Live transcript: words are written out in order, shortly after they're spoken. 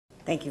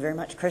Thank you very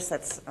much, Chris.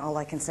 That's all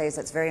I can say is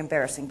that's very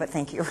embarrassing, but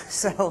thank you.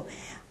 So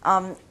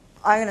I'm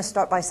going to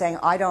start by saying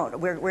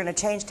we're going to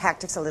change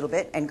tactics a little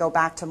bit and go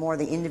back to more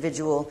the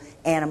individual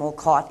animal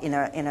caught in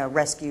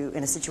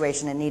a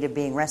situation in need of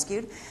being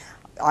rescued.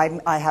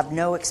 I have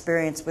no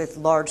experience with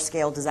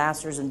large-scale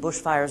disasters and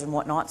bushfires and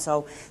whatnot,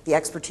 so the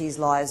expertise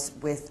lies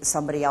with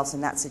somebody else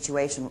in that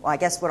situation. I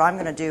guess what I'm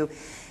going to do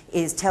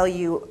is tell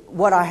you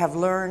what I have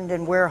learned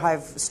and where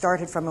I've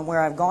started from and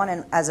where I've gone.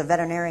 And as a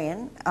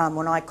veterinarian,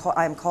 when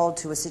I'm called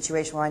to a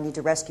situation where I need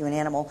to rescue an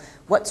animal,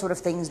 what sort of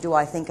things do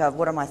I think of,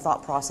 what are my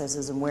thought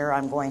processes, and where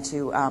I'm going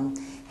to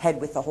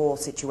head with the whole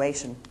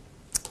situation.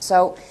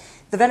 So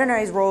the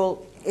veterinary's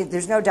role,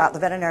 there's no doubt the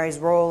veterinary's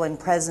role and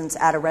presence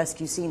at a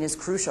rescue scene is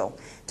crucial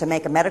to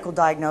make a medical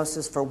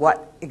diagnosis for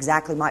what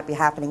exactly might be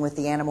happening with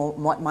the animal,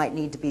 what might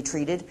need to be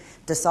treated,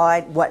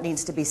 decide what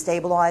needs to be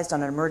stabilized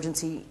on an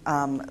emergency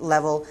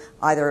level,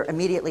 either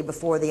immediately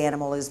before the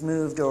animal is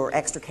moved or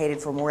extricated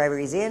from wherever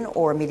he's in,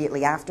 or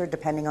immediately after,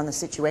 depending on the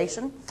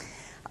situation.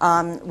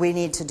 We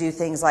need to do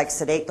things like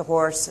sedate the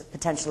horse,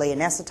 potentially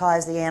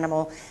anesthetize the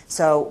animal,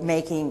 so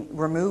making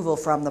removal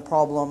from the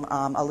problem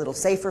a little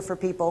safer for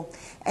people.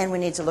 And we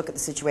need to look at the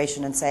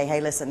situation and say,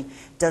 hey, listen,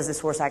 does this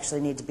horse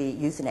actually need to be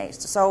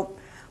euthanized? So,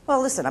 well,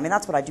 listen, I mean,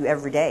 that's what I do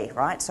every day,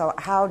 right? So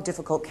how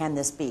difficult can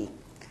this be?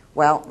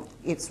 Well,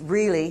 it's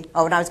really,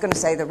 oh, and I was going to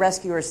say the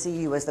rescuers see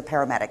you as the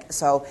paramedic.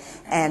 So,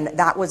 and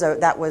that was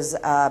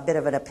a bit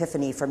of an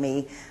epiphany for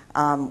me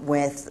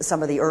with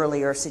some of the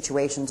earlier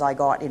situations I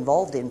got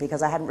involved in,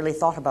 because I hadn't really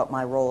thought about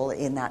my role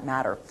in that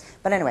matter.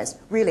 But anyways,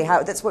 really,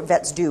 that's what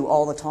vets do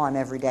all the time,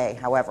 every day.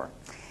 However,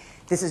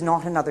 this is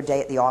not another day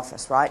at the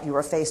office, right? You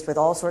are faced with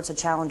all sorts of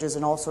challenges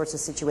and all sorts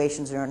of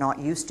situations you're not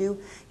used to.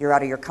 You're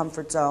out of your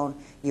comfort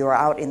zone. You are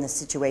out in the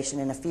situation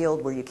in a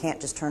field where you can't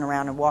just turn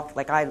around and walk.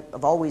 Like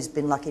I've always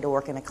been lucky to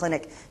work in a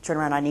clinic, turn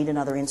around, I need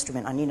another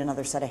instrument, I need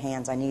another set of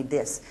hands, I need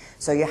this.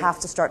 So you have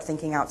to start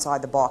thinking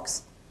outside the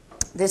box.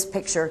 This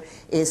picture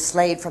is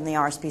Slade from the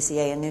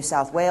RSPCA in New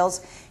South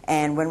Wales,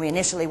 and when we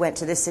initially went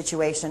to this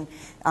situation,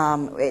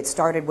 it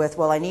started with,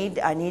 well, I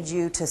need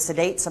you to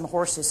sedate some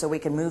horses so we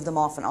can move them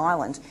off an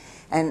island.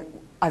 And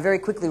I very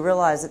quickly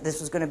realized that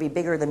this was going to be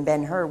bigger than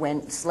Ben-Hur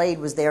when Slade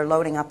was there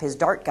loading up his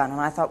dart gun. And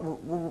I thought,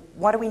 well,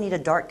 why do we need a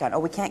dart gun? Oh,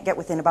 we can't get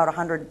within about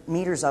 100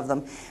 meters of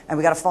them, and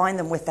we got to find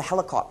them with the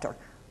helicopter.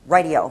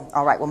 Rightio.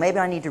 All right, well, maybe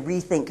I need to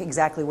rethink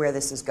exactly where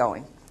this is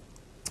going.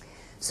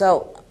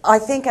 So I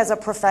think as a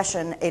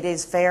profession, it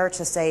is fair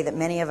to say that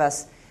many of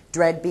us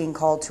dread being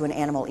called to an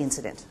animal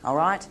incident, all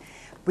right?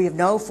 We have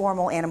no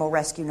formal animal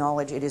rescue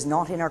knowledge. It is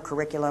not in our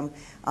curriculum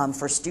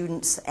for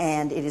students,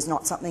 and it is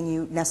not something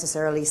you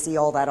necessarily see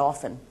all that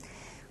often.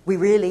 We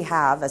really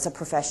have, as a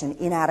profession,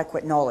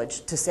 inadequate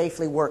knowledge to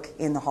safely work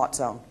in the hot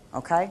zone,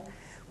 okay?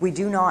 We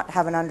do not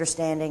have an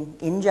understanding,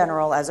 in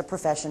general, as a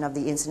profession, of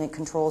the incident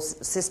control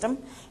system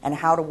and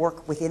how to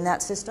work within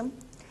that system.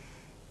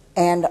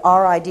 And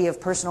our idea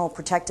of personal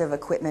protective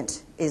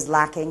equipment is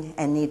lacking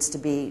and needs to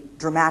be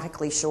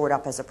dramatically shored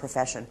up as a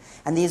profession.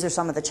 And these are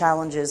some of the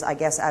challenges, I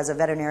guess, as a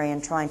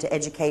veterinarian trying to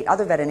educate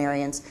other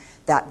veterinarians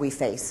that we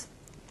face.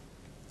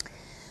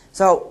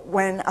 So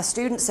when a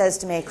student says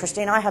to me,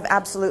 Christine, I have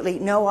absolutely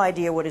no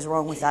idea what is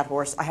wrong with that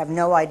horse, I have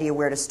no idea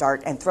where to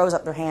start, and throws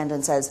up their hand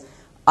and says,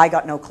 I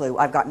got no clue,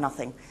 I've got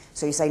nothing.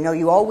 So you say, no,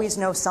 you always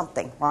know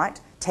something, right?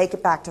 Take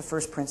it back to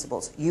first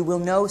principles. You will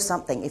know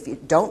something. If you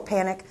don't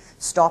panic,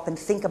 stop and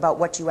think about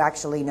what you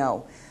actually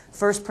know.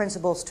 First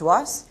principles to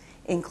us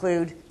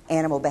include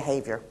animal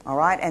behavior, all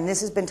right? And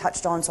this has been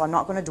touched on, so I'm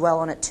not going to dwell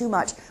on it too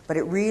much, but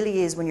it really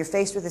is when you're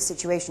faced with a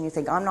situation you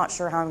think, I'm not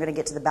sure how I'm going to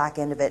get to the back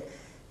end of it,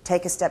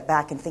 take a step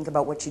back and think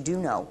about what you do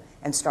know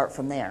and start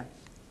from there.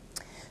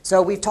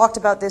 So we've talked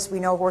about this.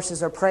 We know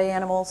horses are prey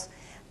animals.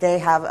 They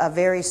have a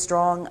very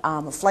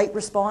strong flight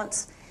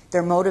response.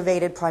 They're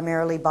motivated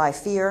primarily by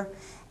fear.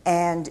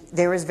 And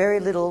there is very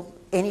little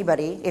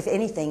anybody, if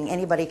anything,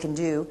 anybody can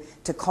do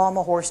to calm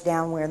a horse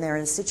down when they're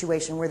in a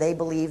situation where they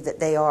believe that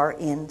they are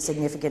in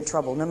significant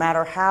trouble. No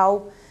matter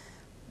how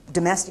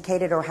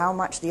domesticated or how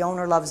much the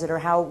owner loves it or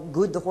how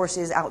good the horse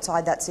is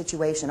outside that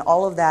situation,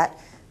 all of that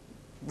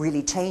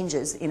really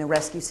changes in a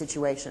rescue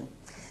situation.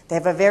 They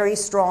have a very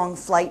strong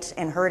flight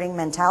and herding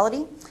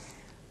mentality.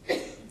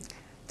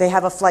 They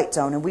have a flight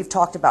zone, and we've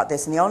talked about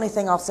this. And the only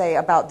thing I'll say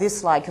about this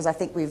slide, because I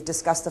think we've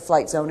discussed the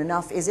flight zone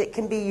enough, is it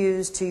can be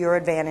used to your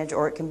advantage,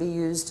 or it can be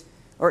used,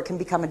 or it can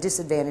become a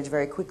disadvantage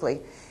very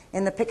quickly.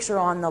 In the picture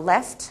on the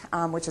left,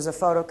 which is a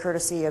photo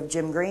courtesy of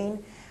Jim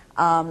Green,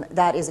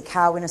 that is a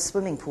cow in a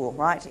swimming pool,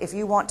 right? If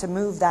you want to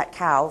move that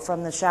cow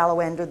from the shallow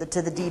end or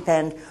to the deep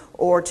end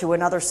or to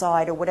another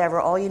side or whatever,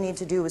 all you need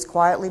to do is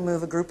quietly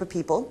move a group of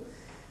people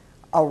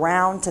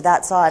around to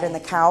that side, and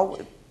the cow,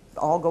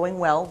 all going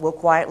well, will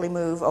quietly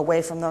move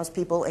away from those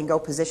people and go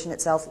position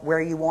itself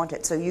where you want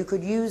it. So you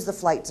could use the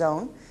flight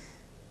zone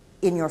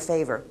in your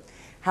favor.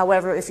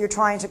 However, if you're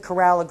trying to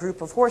corral a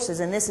group of horses,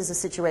 and this is a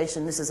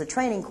situation, this is a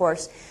training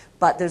course,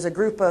 but there's a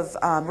group of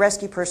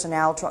rescue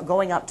personnel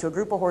going up to a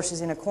group of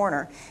horses in a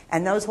corner,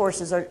 and those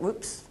horses are,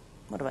 whoops,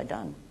 what have I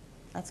done?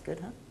 That's good,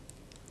 huh?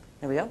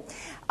 There we go.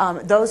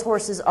 Those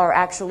horses are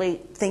actually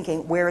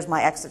thinking, where is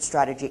my exit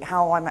strategy?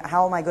 How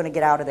am I going to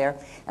get out of there?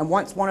 And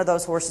once one of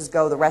those horses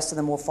go, the rest of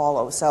them will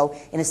follow. So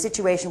in a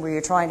situation where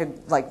you're trying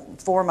to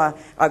form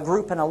a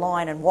group and a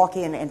line and walk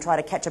in and try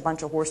to catch a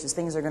bunch of horses,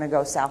 things are going to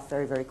go south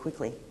very, very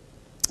quickly.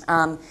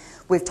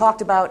 We've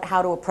talked about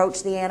how to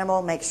approach the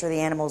animal, make sure the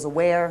animal's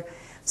aware,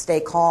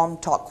 stay calm,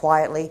 talk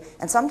quietly.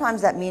 And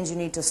sometimes that means you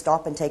need to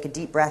stop and take a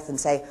deep breath and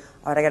say,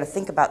 all right, I got to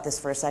think about this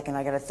for a second.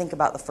 I got to think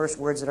about the first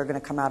words that are going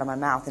to come out of my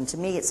mouth. And to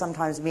me, it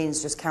sometimes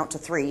means just count to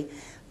 3,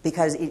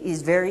 because it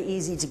is very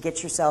easy to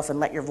get yourself and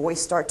let your voice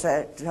start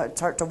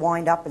to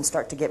wind up and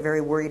start to get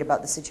very worried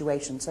about the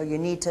situation. So you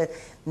need to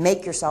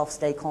make yourself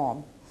stay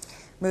calm.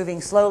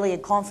 Moving slowly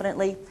and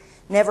confidently.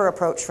 Never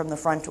approach from the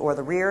front or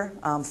the rear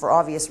for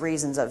obvious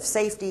reasons of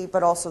safety,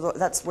 but also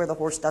that's where the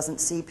horse doesn't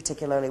see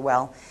particularly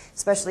well,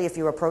 especially if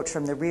you approach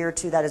from the rear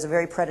too. That is a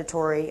very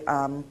predatory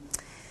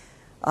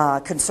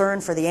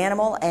concern for the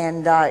animal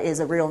and is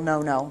a real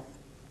no-no.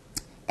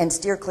 And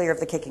steer clear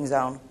of the kicking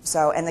zone.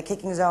 And the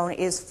kicking zone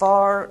is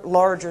far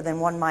larger than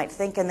one might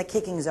think, and the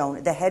kicking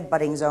zone, the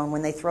head-butting zone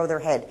when they throw their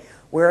head,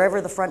 wherever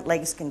the front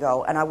legs can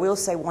go. And I will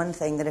say one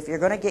thing, that if you're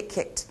going to get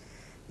kicked,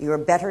 you are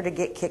better to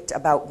get kicked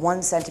about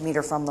 1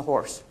 centimeter from the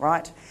horse,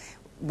 right?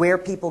 Where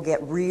people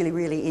get really,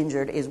 really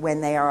injured is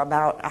when they are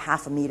about a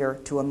half a meter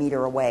to a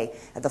meter away.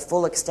 At the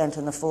full extent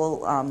and the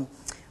full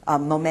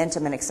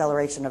momentum and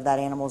acceleration of that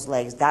animal's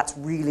legs, that's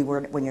really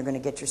when you're going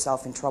to get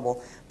yourself in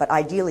trouble. But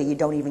ideally, you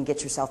don't even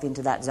get yourself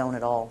into that zone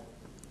at all.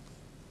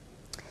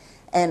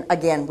 And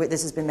again,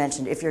 this has been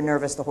mentioned, if you're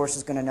nervous, the horse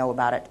is going to know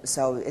about it.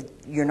 So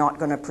you're not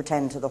going to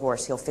pretend to the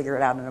horse. He'll figure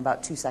it out in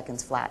about 2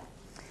 seconds flat.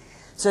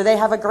 So they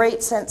have a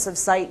great sense of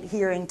sight,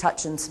 hearing,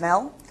 touch, and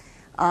smell.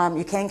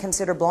 You can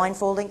consider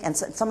blindfolding, and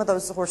some of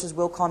those horses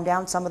will calm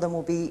down. Some of them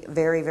will be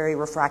very, very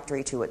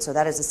refractory to it. So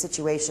that is a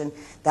situation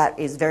that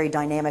is very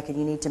dynamic, and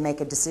you need to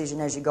make a decision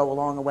as you go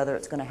along on whether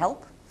it's going to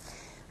help.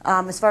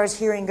 As far as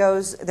hearing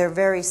goes, they're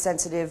very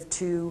sensitive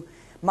to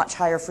much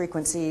higher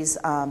frequencies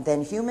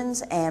than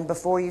humans, and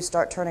before you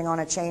start turning on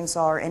a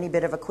chainsaw or any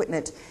bit of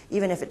equipment,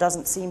 even if it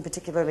doesn't seem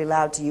particularly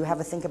loud to you, have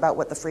a think about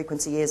what the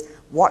frequency is,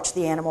 watch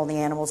the animal and the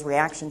animal's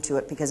reaction to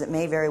it, because it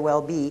may very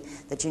well be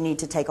that you need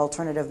to take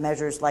alternative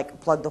measures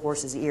like plug the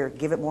horse's ear,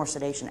 give it more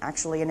sedation,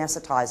 actually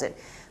anesthetize it,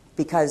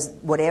 because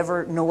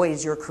whatever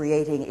noise you're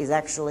creating is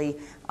actually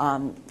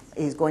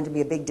is going to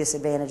be a big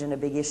disadvantage and a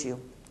big issue.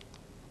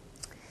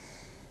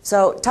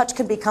 So touch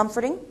can be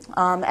comforting,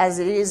 as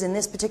it is in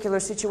this particular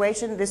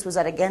situation. This was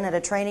again at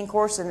a training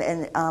course,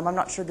 and I'm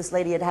not sure this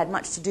lady had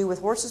much to do with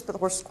horses, but the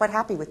horse is quite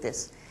happy with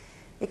this.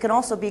 It can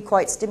also be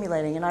quite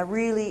stimulating, and I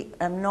really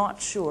am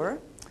not sure.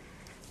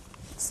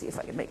 Let's see if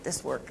I can make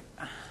this work.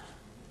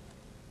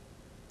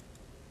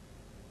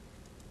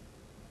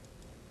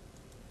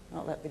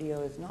 Well, that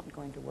video is not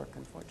going to work,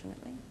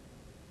 unfortunately.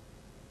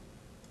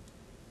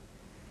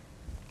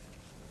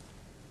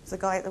 Is the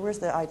guy, where's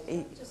the...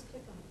 Just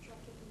click on it. Try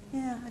clicking.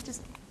 Yeah, I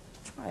just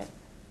try it.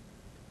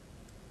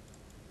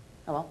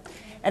 Oh well.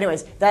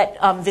 Anyways, that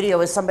video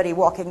is somebody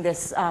walking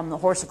this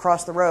horse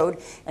across the road,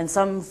 and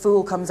some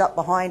fool comes up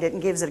behind it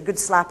and gives it a good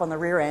slap on the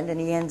rear end, and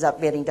he ends up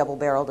getting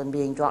double-barreled and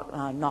being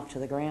knocked to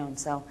the ground.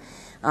 So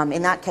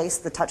in that case,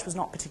 the touch was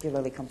not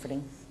particularly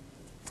comforting.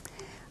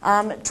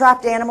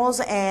 Trapped animals,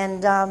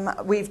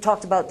 and we've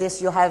talked about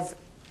this. You'll have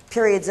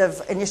periods of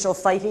initial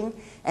fighting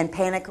and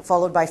panic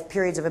followed by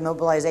periods of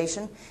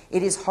immobilization.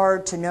 It is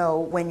hard to know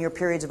when your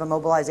periods of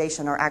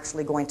immobilization are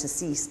actually going to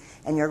cease,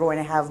 and you're going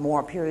to have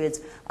more periods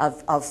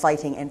of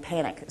fighting and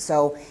panic.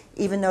 So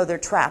even though they're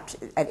trapped,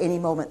 at any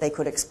moment they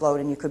could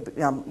explode, and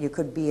you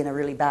could be in a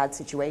really bad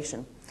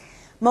situation.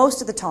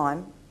 Most of the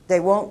time, they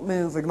won't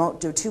move or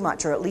won't do too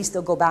much, or at least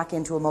they'll go back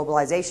into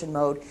immobilization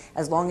mode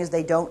as long as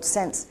they don't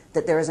sense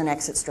that there is an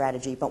exit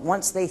strategy. But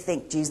once they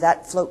think, geez,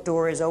 that float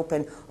door is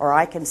open, or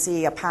I can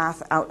see a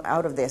path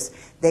out of this,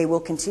 they will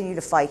continue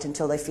to fight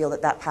until they feel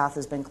that that path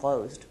has been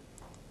closed.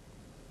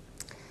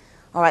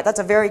 All right, that's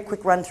a very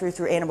quick run through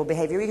animal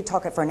behavior. We could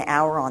talk for an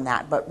hour on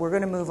that, but we're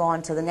going to move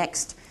on to the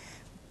next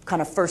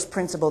kind of first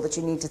principle that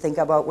you need to think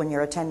about when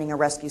you're attending a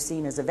rescue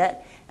scene as a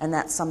vet, and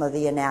that's some of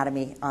the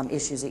anatomy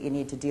issues that you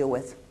need to deal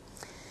with.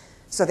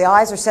 So the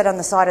eyes are set on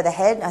the side of the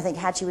head. I think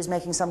Hatchie was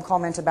making some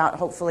comment about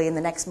hopefully in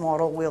the next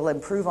model we'll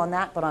improve on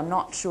that, but I'm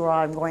not sure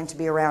I'm going to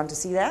be around to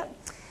see that.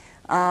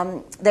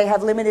 They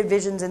have limited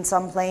visions in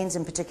some planes,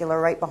 in particular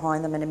right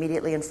behind them and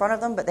immediately in front of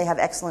them, but they have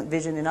excellent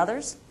vision in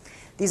others.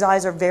 These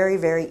eyes are very,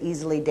 very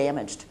easily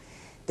damaged.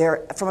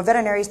 From a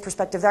veterinary's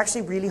perspective, they're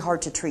actually really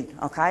hard to treat.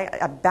 Okay,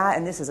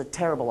 and this is a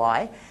terrible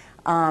eye,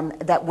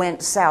 that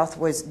went south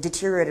was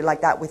deteriorated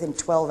like that within a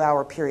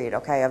 12-hour period,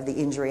 okay, of the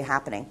injury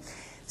happening.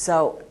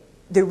 So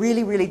they're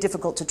really, really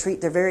difficult to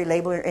treat. They're very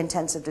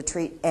labor-intensive to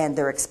treat, and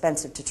they're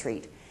expensive to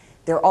treat.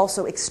 They're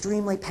also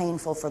extremely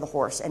painful for the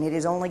horse, and it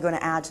is only going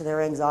to add to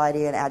their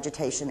anxiety and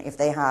agitation if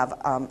they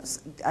have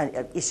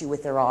an issue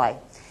with their eye.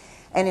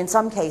 And in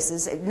some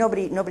cases,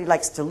 nobody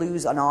likes to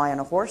lose an eye on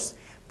a horse,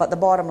 but the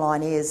bottom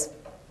line is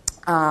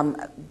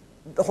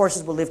the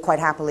horses will live quite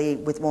happily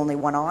with only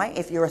one eye.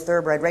 If you're a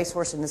thoroughbred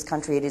racehorse in this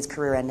country, it is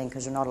career ending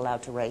because you're not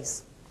allowed to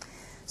race.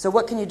 So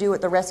what can you do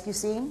at the rescue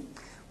scene?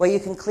 Well, you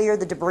can clear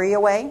the debris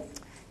away.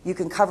 You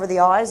can cover the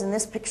eyes. In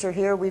this picture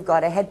here, we've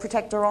got a head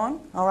protector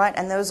on, all right?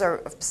 And those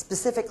are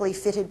specifically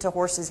fitted to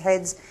horses'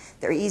 heads.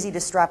 They're easy to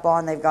strap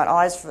on. They've got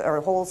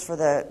holes for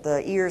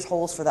the ears,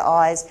 holes for the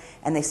eyes,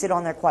 and they sit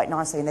on there quite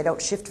nicely, and they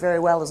don't shift very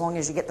well as long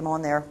as you get them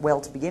on there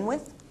well to begin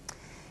with.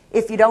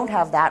 If you don't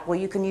have that, well,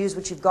 you can use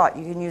what you've got.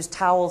 You can use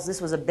towels.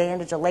 This was a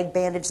bandage, a leg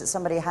bandage that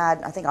somebody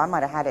had. I think I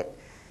might have had it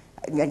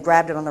and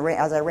grabbed it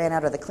as I ran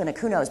out of the clinic.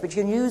 Who knows? But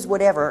you can use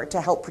whatever to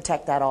help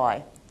protect that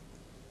eye.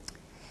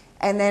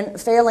 And then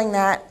failing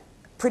that,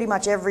 pretty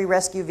much every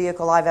rescue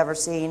vehicle I've ever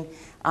seen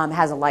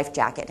has a life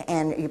jacket.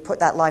 And you put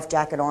that life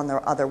jacket on the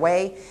other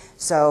way,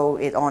 so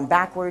it on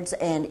backwards,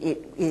 and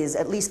it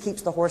at least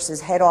keeps the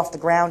horse's head off the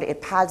ground.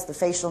 It pads the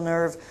facial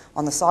nerve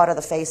on the side of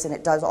the face, and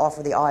it does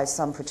offer the eyes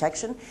some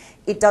protection.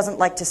 It doesn't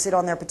like to sit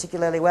on there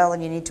particularly well,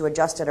 and you need to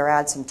adjust it or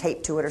add some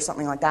tape to it or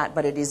something like that,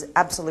 but it is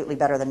absolutely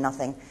better than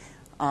nothing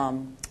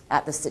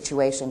at this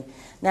situation.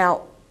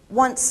 Now,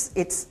 once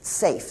it's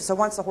safe, so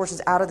once the horse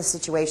is out of the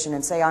situation,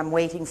 and say I'm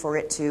waiting for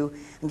it to,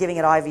 I'm giving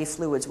it IV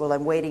fluids, well,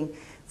 I'm waiting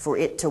for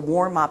it to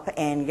warm up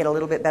and get a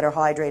little bit better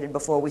hydrated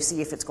before we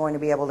see if it's going to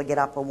be able to get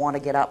up or want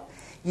to get up.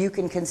 You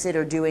can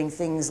consider doing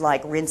things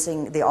like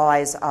rinsing the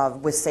eyes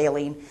with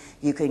saline.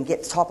 You can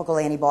get topical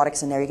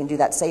antibiotics in there. You can do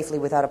that safely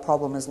without a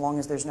problem as long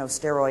as there's no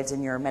steroids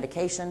in your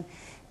medication.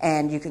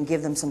 And you can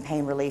give them some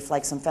pain relief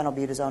like some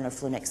phenylbutazone or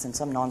flunixin,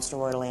 some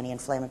non-steroidal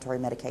anti-inflammatory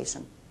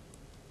medication.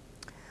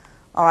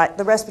 All right,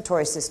 the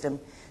respiratory system.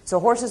 So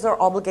horses are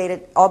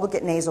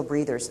obligate nasal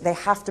breathers. They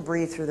have to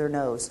breathe through their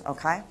nose,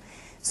 okay?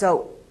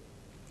 So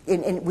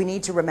we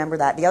need to remember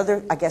that. The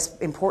other, I guess,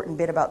 important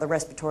bit about the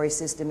respiratory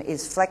system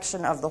is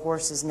flexion of the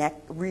horse's neck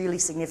really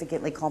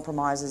significantly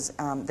compromises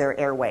their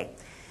airway.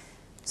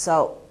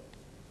 So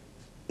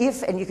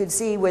and you can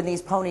see when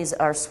these ponies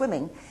are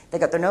swimming, they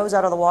got their nose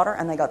out of the water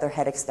and they got their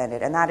head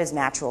extended, and that is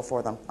natural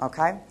for them,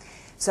 okay?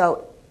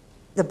 So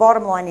the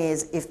bottom line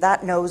is, if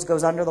that nose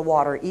goes under the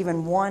water,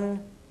 even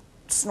one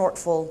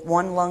snortful,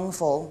 one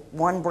lungful,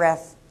 one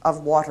breath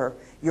of water,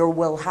 you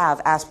will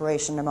have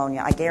aspiration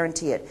pneumonia. I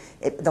guarantee it.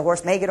 The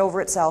horse may get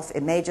over itself.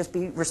 It may just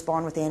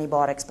respond with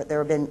antibiotics, but there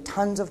have been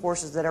tons of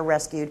horses that are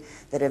rescued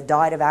that have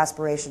died of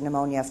aspiration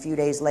pneumonia a few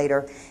days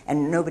later,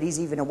 and nobody's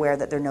even aware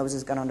that their nose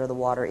has gone under the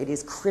water. It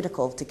is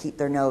critical to keep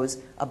their nose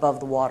above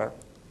the water.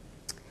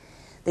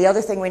 The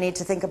other thing we need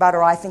to think about,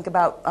 or I think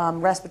about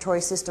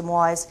respiratory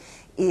system-wise,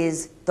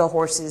 is the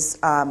horse's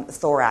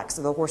thorax,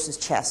 or the horse's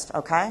chest,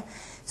 okay?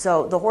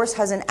 So the horse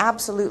has an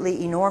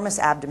absolutely enormous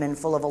abdomen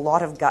full of a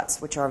lot of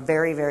guts, which are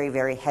very, very,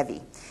 very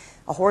heavy.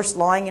 A horse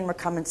lying in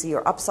recumbency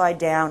or upside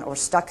down or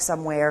stuck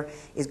somewhere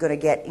is going to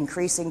get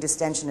increasing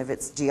distension of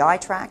its GI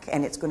tract,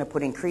 and it's going to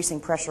put increasing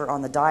pressure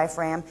on the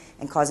diaphragm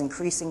and cause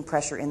increasing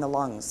pressure in the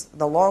lungs.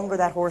 The longer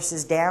that horse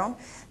is down,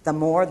 the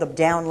more the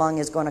down lung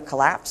is going to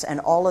collapse, and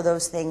all of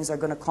those things are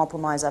going to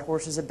compromise that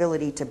horse's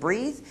ability to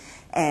breathe,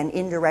 and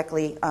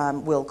indirectly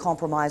will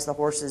compromise the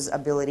horse's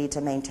ability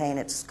to maintain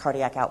its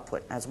cardiac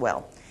output as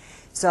well.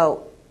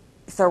 So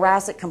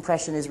thoracic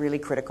compression is really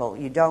critical.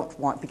 You don't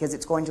want, because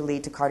it's going to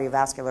lead to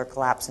cardiovascular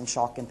collapse and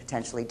shock and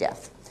potentially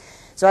death.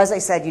 So as I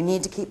said, you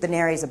need to keep the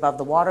nares above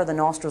the water, the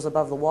nostrils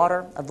above the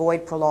water,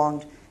 avoid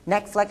prolonged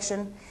neck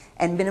flexion,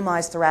 and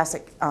minimize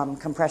thoracic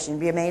compression.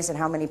 You'd be amazed at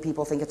how many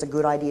people think it's a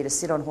good idea to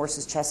sit on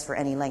horses' chests for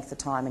any length of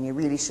time, and you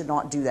really should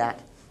not do that.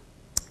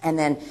 And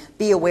then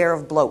be aware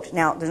of bloat.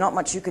 Now, there's not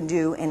much you can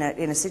do in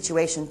a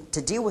situation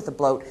to deal with the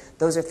bloat.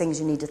 Those are things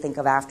you need to think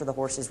of after the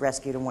horse is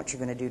rescued and what you're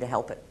going to do to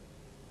help it.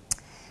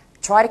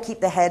 Try to keep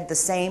the head the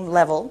same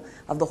level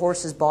of the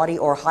horse's body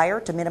or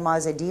higher to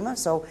minimize edema.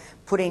 So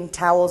putting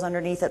towels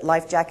underneath it,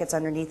 life jackets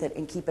underneath it,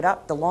 and keep it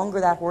up. The longer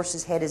that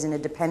horse's head is in a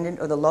dependent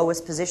or the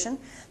lowest position,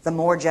 the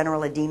more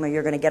general edema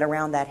you're going to get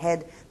around that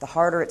head, the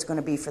harder it's going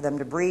to be for them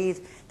to breathe.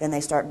 Then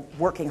they start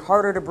working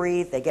harder to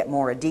breathe, they get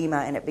more edema,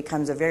 and it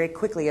becomes very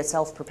quickly a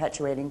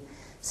self-perpetuating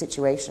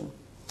situation.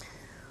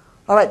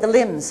 All right, the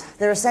limbs.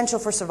 They're essential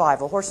for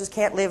survival. Horses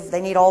can't live,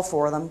 they need all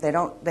four of them. They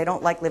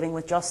don't like living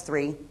with just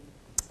three.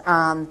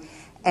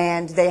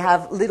 And they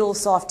have little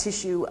soft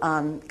tissue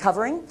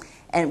covering,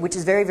 which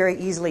is very, very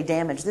easily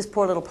damaged. This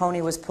poor little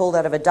pony was pulled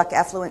out of a duck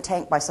effluent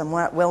tank by some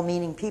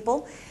well-meaning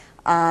people,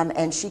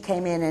 and she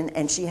came in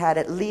and she had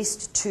at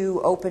least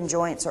 2 open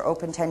joints or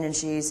open tendon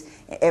sheaths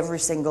in every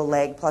single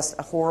leg, plus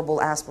a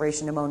horrible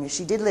aspiration pneumonia.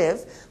 She did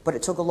live, but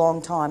it took a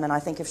long time, and I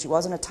think if she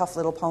wasn't a tough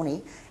little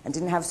pony and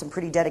didn't have some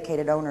pretty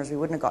dedicated owners, we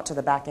wouldn't have got to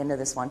the back end of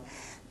this one.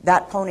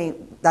 That pony,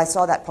 I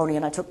saw that pony,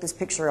 and I took this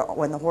picture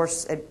when the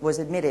horse was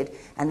admitted,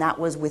 and that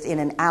was within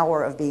an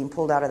hour of being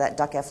pulled out of that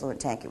duck effluent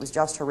tank. It was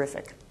just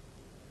horrific.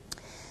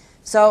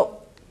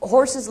 So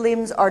horses'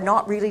 limbs are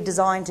not really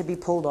designed to be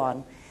pulled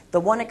on. The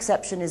one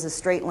exception is a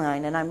straight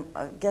line, and I'm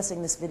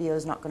guessing this video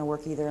is not going to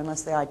work either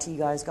unless the IT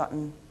guy's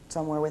gotten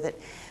somewhere with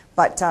it.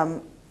 But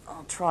I'll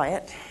try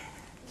it.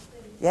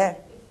 Yeah. If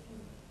you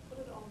put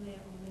it on there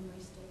on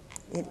memory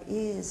stick. It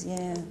is,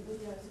 yeah. The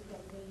videos have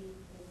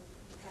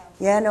got the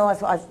Yeah, no, it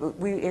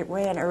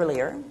ran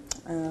earlier.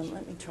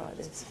 Let me try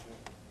this.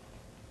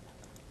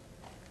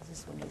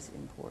 This one is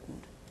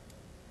important.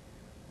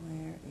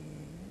 Where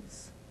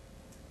is...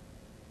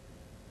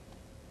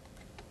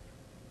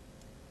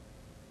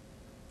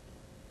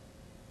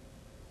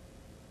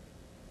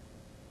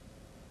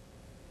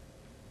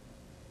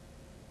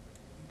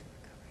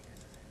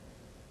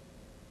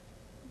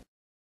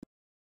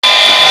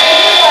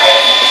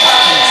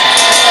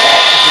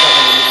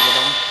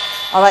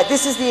 All right,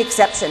 this is the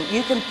exception.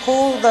 You can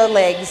pull the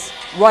legs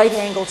right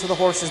angle to the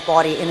horse's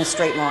body in a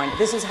straight line.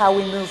 This is how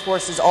we move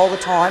horses all the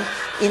time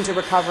into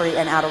recovery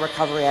and out of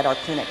recovery at our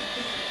clinic.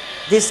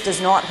 This does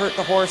not hurt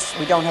the horse.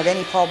 We don't have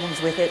any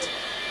problems with it.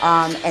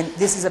 And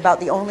this is about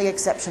the only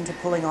exception to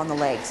pulling on the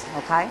legs,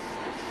 okay?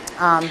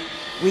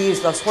 We use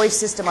the hoist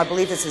system. I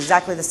believe it's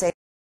exactly the same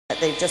that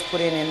they've just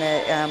put in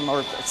the, or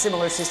a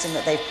similar system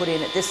that they've put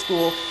in at this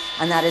school,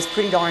 and that is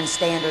pretty darn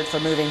standard for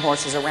moving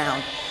horses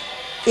around.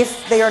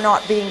 If they are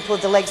not being pulled,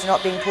 the legs are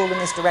not being pulled in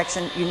this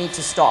direction, you need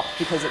to stop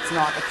because it's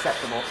not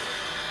acceptable.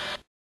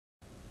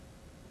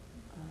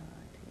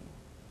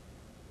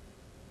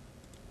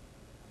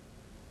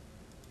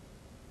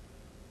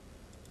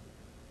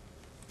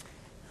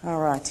 All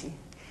righty.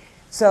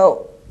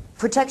 So,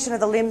 protection of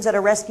the limbs at a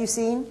rescue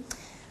scene.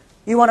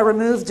 You want to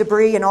remove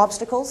debris and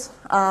obstacles.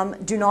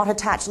 Do not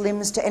attach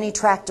limbs to any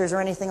tractors or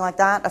anything like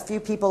that. A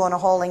few people on a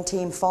hauling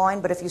team,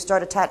 fine, but if you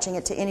start attaching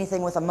it to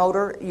anything with a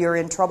motor, you're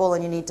in trouble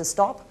and you need to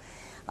stop.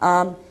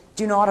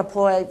 Do not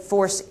apply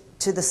force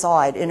to the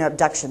side in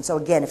abduction. So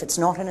again, if it's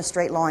not in a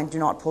straight line, do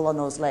not pull on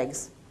those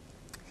legs.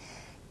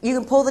 You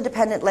can pull the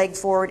dependent leg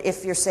forward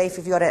if you're safe,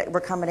 if you've got a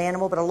recumbent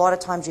animal, but a lot of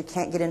times you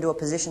can't get into a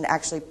position to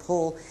actually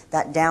pull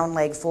that down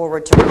leg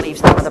forward to relieve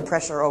some of the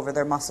pressure over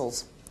their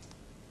muscles.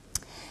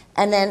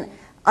 And then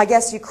I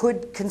guess you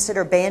could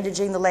consider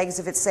bandaging the legs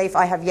if it's safe.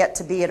 I have yet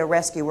to be at a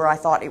rescue where I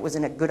thought it was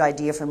a good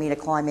idea for me to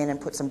climb in and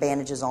put some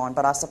bandages on,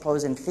 but I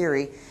suppose in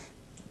theory,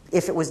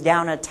 if it was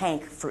down a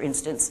tank, for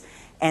instance,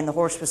 and the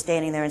horse was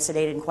standing there and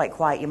sedated and quite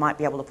quiet, you might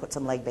be able to put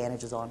some leg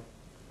bandages on.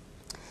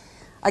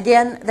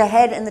 Again, the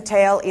head and the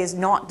tail is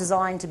not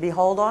designed to be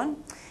hauled on.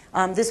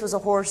 This was a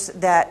horse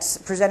that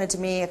presented to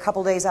me a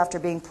couple days after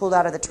being pulled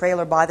out of the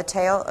trailer by the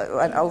tail,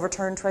 an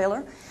overturned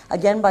trailer,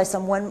 again by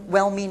some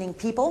well-meaning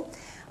people.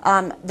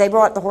 They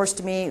brought the horse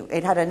to me.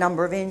 It had a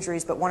number of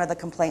injuries, but one of the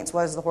complaints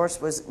was the horse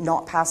was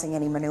not passing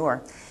any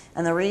manure.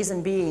 And the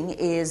reason being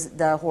is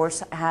the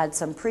horse had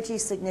some pretty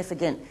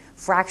significant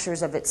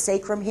fractures of its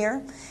sacrum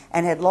here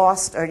and had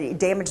lost or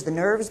damaged the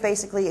nerves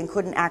basically and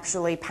couldn't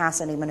actually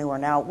pass any manure.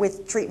 Now,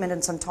 with treatment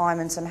and some time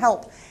and some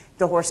help,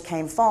 the horse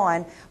came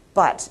fine,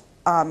 but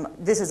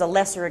this is a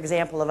lesser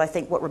example of, I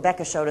think, what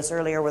Rebecca showed us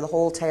earlier where the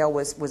whole tail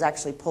was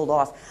actually pulled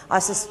off.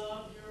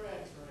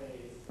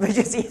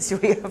 Yes,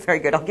 very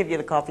good. I'll give you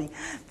the copy.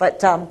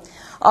 But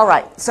all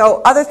right.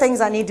 So other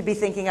things I need to be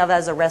thinking of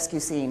as a rescue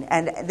scene,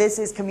 and this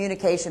is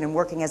communication and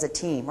working as a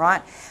team,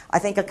 right? I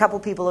think a couple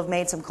people have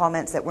made some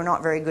comments that we're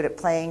not very good at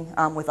playing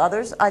with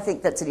others. I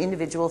think that's an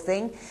individual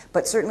thing,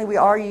 but certainly we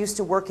are used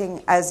to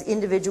working as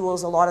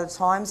individuals a lot of the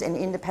times and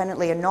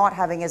independently and not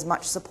having as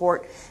much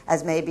support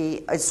as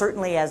maybe,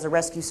 certainly as the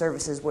rescue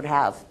services would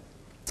have.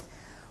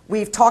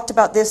 We've talked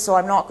about this, so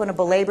I'm not going to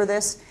belabor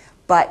this,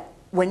 but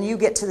when you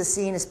get to the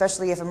scene,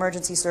 especially if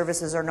emergency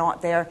services are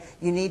not there,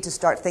 you need to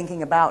start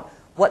thinking about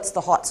what's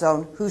the hot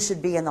zone, who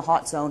should be in the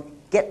hot zone,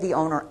 get the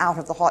owner out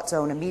of the hot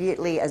zone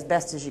immediately as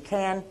best as you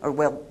can, or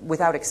well,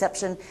 without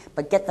exception,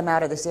 but get them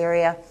out of this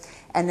area.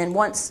 And then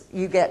once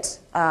you get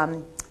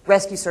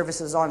rescue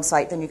services on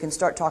site, then you can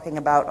start talking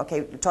about,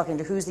 okay, talking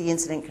to who's the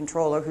incident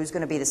controller, who's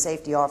going to be the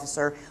safety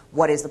officer,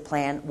 what is the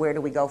plan, where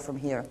do we go from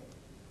here?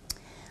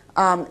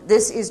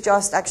 This is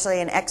just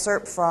actually an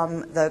excerpt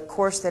from the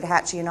course that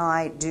Hatchie and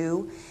I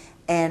do,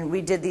 and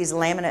we did these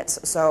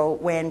laminates, so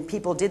when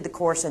people did the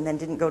course and then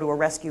didn't go to a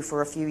rescue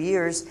for a few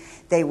years,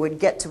 they would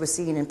get to a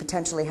scene and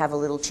potentially have a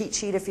little cheat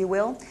sheet, if you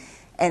will.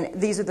 And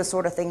these are the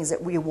sort of things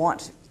that we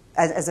want,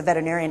 as a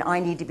veterinarian, I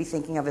need to be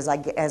thinking of as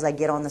I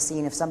get on the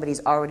scene if somebody's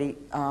already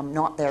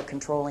not there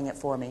controlling it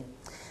for me.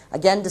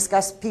 Again,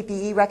 discuss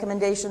PPE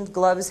recommendations,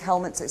 gloves,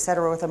 helmets,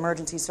 etc. with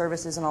emergency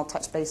services, and I'll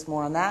touch base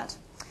more on that.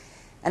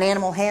 An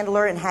animal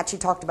handler, and Hatchie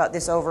talked about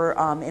this over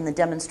in the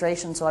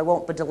demonstration, so I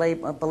won't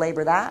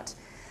belabor that.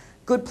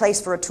 Good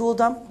place for a tool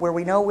dump, where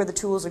we know where the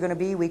tools are going to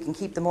be. We can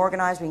keep them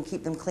organized, we can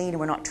keep them clean, and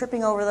we're not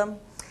tripping over them.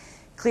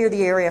 Clear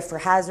the area for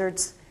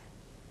hazards.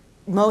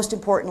 Most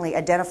importantly,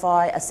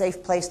 identify a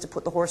safe place to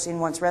put the horse in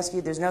once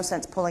rescued. There's no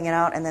sense pulling it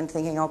out and then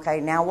thinking,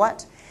 okay, now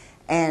what?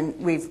 And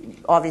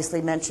we've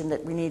obviously mentioned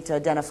that we need to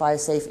identify a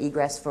safe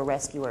egress for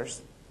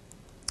rescuers.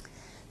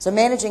 So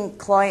managing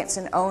clients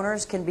and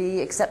owners can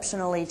be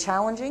exceptionally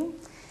challenging.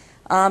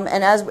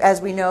 And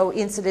as we know, at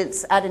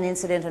an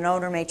incident, an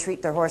owner may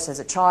treat their horse as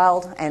a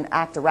child and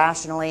act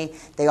irrationally.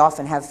 They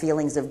often have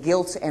feelings of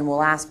guilt and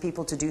will ask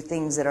people to do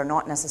things that are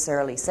not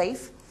necessarily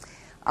safe.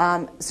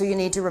 So you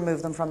need to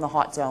remove them from the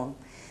hot zone.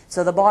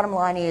 So the bottom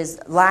line is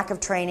lack of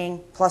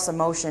training plus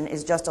emotion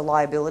is just a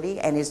liability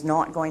and is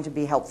not going to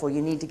be helpful.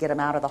 You need to get them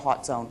out of the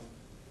hot zone.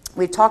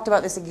 We've talked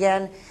about this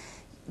again.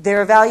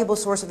 They're a valuable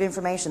source of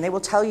information. They will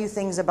tell you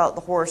things about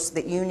the horse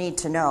that you need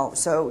to know.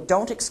 So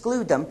don't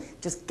exclude them,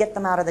 just get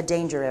them out of the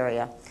danger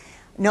area.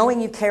 Knowing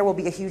you care will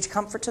be a huge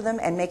comfort to them,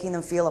 and making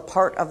them feel a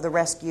part of the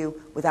rescue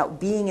without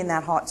being in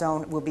that hot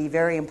zone will be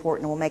very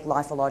important and will make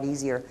life a lot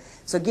easier.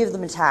 So give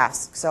them a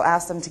task. So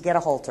ask them to get a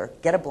halter,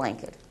 get a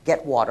blanket,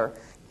 get water,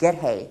 get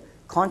hay,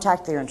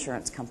 contact their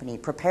insurance company,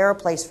 prepare a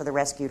place for the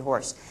rescued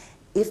horse.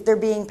 If they're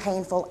being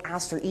painful,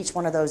 ask for each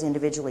one of those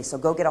individually. So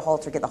go get a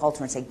halter, get the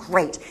halter, and say,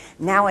 great,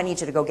 now I need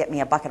you to go get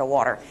me a bucket of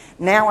water.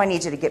 Now I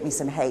need you to get me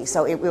some hay.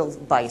 So it will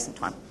buy you some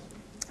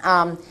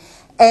time.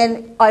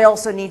 And I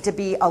also need to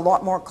be a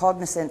lot more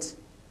cognizant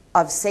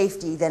of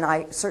safety than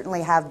I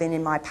certainly have been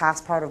in my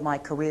past part of my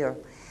career.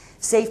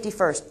 Safety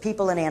first,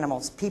 people and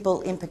animals,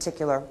 people in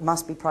particular,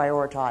 must be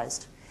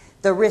prioritized.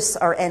 The risks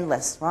are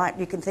endless, right?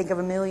 You can think of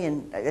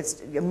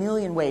it's a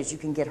million ways you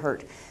can get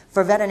hurt.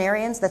 For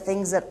veterinarians, the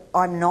things that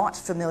I'm not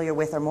familiar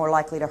with are more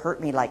likely to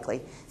hurt me likely,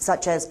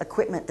 such as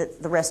equipment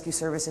that the rescue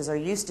services are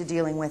used to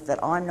dealing with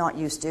that I'm not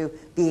used to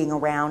being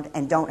around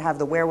and don't have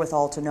the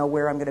wherewithal to know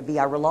where I'm going to be.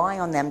 I rely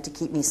on them to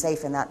keep me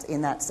safe in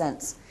that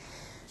sense.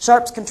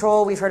 Sharps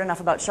control, we've heard enough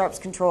about sharps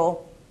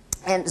control.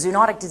 And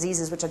zoonotic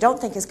diseases, which I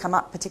don't think has come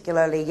up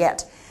particularly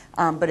yet,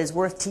 but is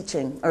worth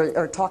teaching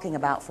or talking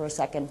about for a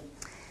second.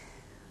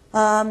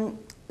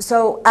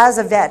 So as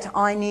a vet,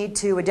 I need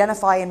to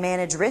identify and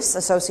manage risks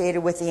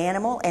associated with the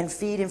animal and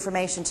feed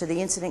information to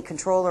the incident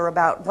controller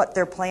about what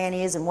their plan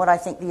is and what I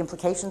think the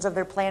implications of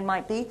their plan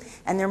might be.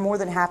 And they're more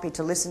than happy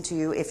to listen to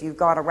you if you've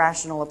got a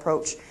rational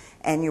approach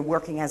and you're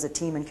working as a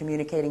team and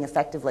communicating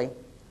effectively.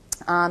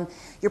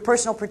 Your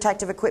personal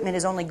protective equipment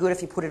is only good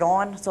if you put it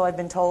on, so I've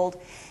been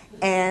told.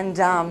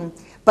 And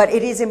but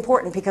it is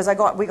important because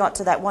we got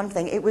to that one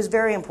thing. It was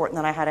very important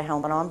that I had a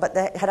helmet on, but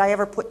had I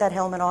ever put that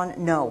helmet on?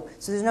 No.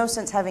 So there's no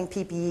sense having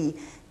PPE,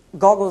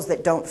 goggles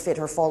that don't fit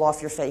or fall off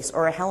your face,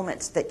 or a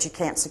helmet that you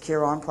can't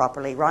secure on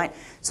properly, right?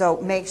 So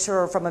make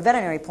sure from a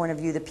veterinary point of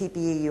view the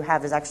PPE you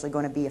have is actually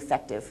going to be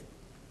effective.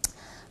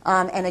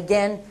 And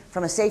again,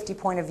 from a safety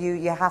point of view,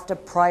 you have to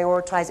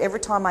prioritize. Every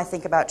time I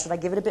think about, should I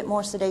give it a bit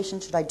more sedation?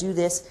 Should I do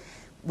this?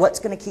 What's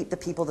going to keep the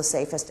people the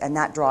safest? And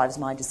that drives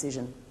my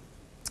decision.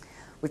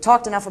 We've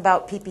talked enough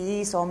about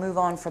PPE, so I'll move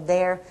on from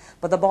there.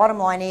 But the bottom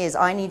line is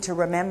I need to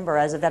remember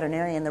as a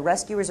veterinarian, the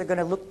rescuers are going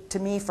to look to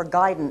me for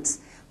guidance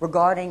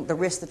regarding the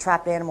risk the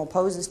trapped animal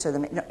poses to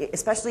them,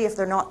 especially if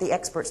they're not the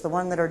experts, the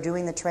one that are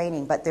doing the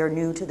training, but they're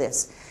new to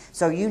this.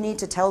 So you need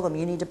to tell them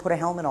you need to put a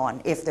helmet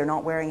on if they're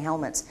not wearing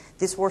helmets.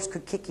 This horse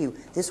could kick you.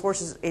 This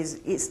horse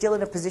is still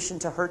in a position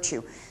to hurt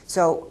you.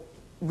 So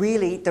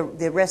really,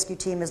 the rescue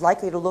team is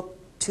likely to look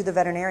to the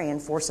veterinarian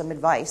for some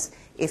advice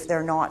if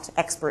they're not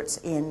experts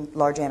in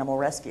large animal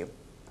rescue.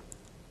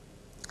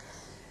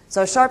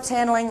 So sharps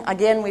handling,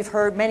 again, we've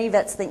heard many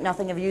vets think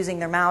nothing of using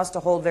their mouths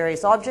to hold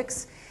various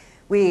objects.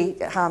 We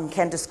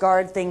can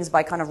discard things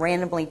by kind of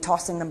randomly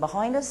tossing them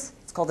behind us.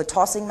 It's called the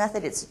tossing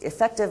method. It's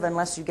effective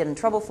unless you get in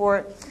trouble for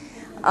it.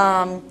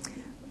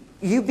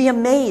 You'd be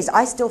amazed.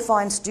 I still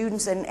find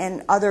students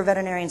and other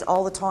veterinarians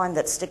all the time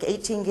that stick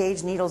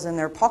 18-gauge needles in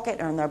their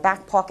pocket or in their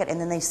back pocket, and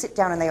then they sit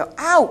down and they go,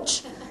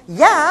 ouch!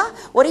 Yeah,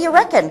 what do you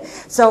reckon?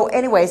 So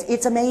anyways,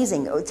 it's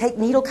amazing. Take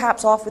needle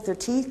caps off with their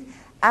teeth.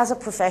 As a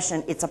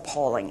profession, it's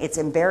appalling. It's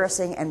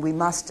embarrassing, and we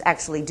must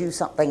actually do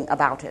something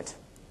about it.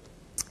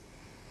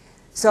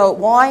 So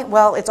why?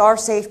 Well, it's our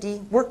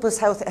safety. Workplace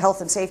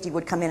health and safety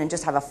would come in and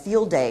just have a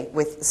field day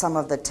with some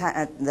of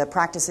the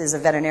practices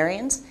of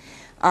veterinarians.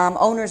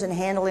 Owners and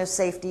handlers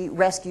safety,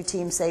 rescue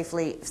team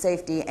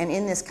safety, and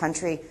in this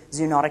country,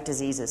 zoonotic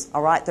diseases.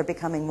 All right, they're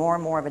becoming more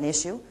and more of an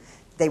issue.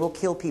 They will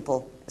kill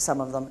people, some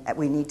of them.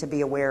 We need to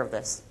be aware of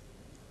this.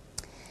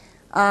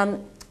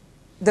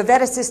 The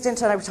vet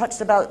assistant, and I touched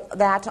about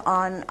that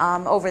on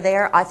over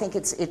there. I think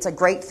it's a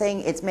great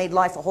thing. It's made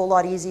life a whole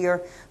lot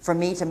easier for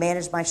me to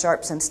manage my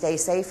sharps and stay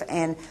safe.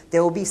 And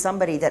there will be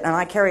somebody that, and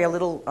I carry a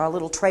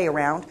little tray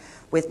around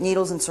with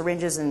needles and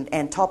syringes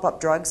and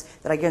top-up drugs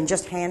that I can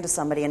just hand to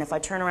somebody. And if I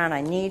turn around,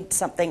 I need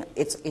something,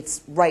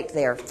 it's right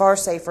there. Far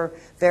safer,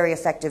 very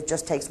effective.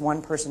 Just takes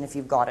one person if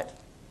you've got it.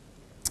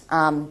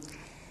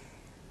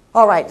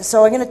 All right,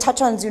 so I'm going to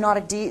touch on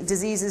zoonotic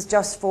diseases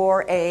just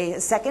for a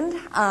second.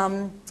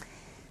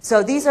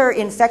 So these are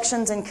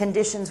infections and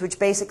conditions which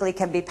basically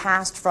can be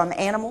passed from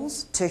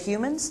animals to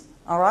humans,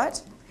 all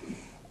right?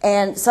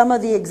 And some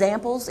of the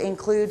examples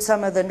include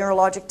some of the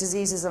neurologic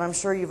diseases that I'm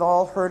sure you've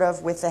all heard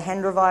of. With the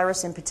Hendra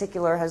virus in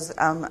particular,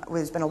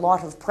 there's been a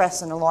lot of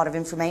press and a lot of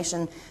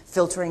information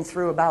filtering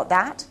through about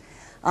that.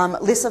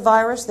 Lissa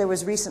virus, there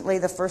was recently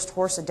the first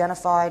horse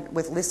identified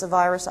with Lissa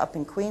virus up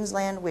in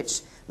Queensland,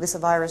 which Lissa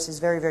virus is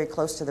very, very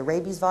close to the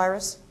rabies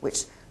virus,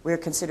 which we're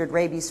considered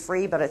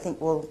rabies-free, but I think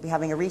we'll be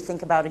having a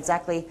rethink about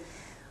exactly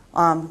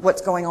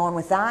what's going on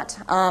with that.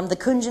 The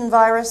Kunjun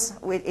virus,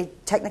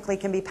 it technically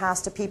can be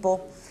passed to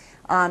people.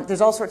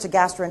 There's all sorts of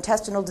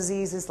gastrointestinal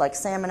diseases like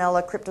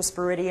salmonella,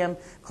 cryptosporidium,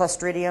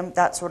 clostridium,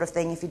 that sort of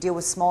thing. If you deal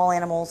with small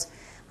animals,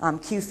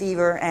 Q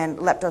fever, and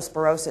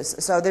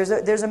leptospirosis. So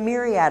there's a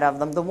myriad of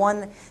them. The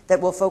one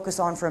that we'll focus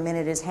on for a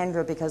minute is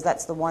Hendra, because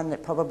that's the one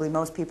that probably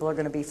most people are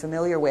going to be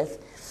familiar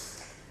with.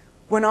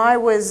 When I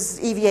was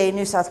EVA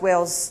New South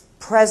Wales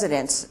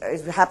president,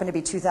 it happened to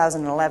be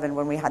 2011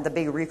 when we had the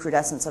big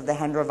recrudescence of the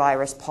Hendra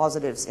virus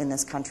positives in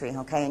this country,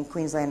 okay, in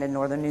Queensland and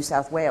northern New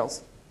South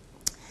Wales.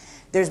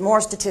 There's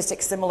more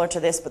statistics similar to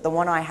this, but the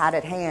one I had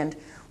at hand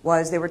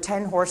was there were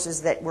 10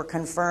 horses that were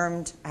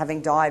confirmed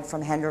having died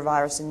from Hendra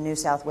virus in New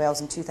South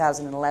Wales in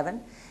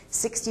 2011.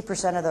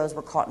 60% of those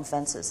were caught in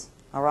fences,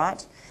 all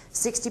right?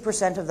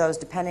 60% of those,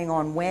 depending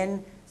on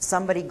when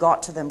somebody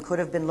got to them, could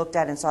have been looked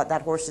at and saw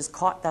that horse is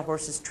caught, that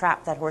horse is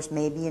trapped, that horse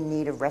may be in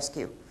need of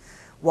rescue.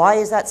 Why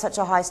is that such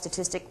a high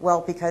statistic?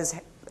 Well, because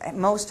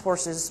most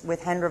horses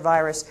with Hendra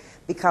virus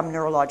become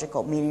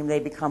neurological, meaning they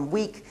become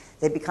weak,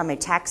 they become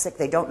ataxic,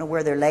 they don't know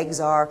where their legs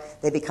are,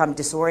 they become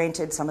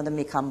disoriented, some of them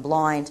become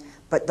blind,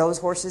 but those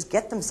horses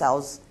get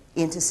themselves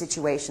into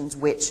situations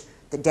which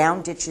the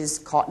down ditches,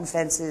 cotton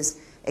fences,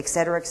 et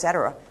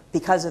cetera,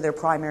 because of their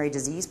primary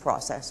disease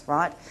process,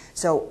 right?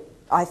 So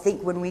I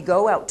think when we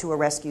go out to a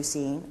rescue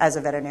scene as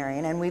a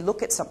veterinarian and we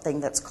look at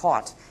something that's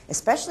caught,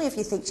 especially if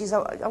you think, geez,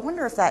 I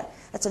wonder if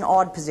that's an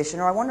odd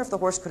position, or I wonder if the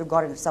horse could have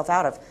gotten itself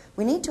out of,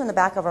 we need to in the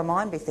back of our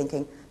mind be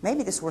thinking,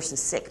 maybe this horse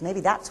is sick, maybe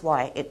that's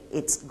why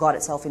it's got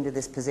itself into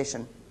this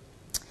position.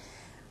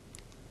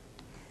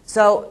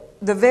 So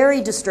the very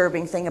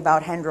disturbing thing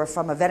about Hendra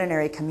from a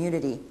veterinary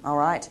community, all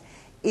right,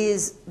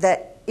 is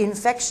that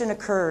infection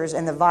occurs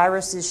and the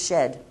virus is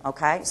shed,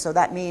 okay? So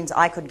that means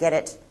I could get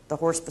it, the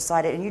horse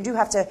beside it, and you do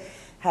have to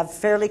have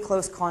fairly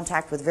close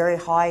contact with very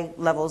high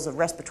levels of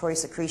respiratory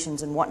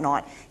secretions and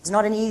whatnot. It's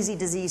not an easy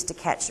disease to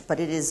catch, but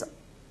it is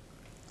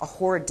a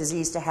horrid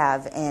disease to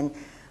have, and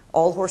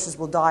all horses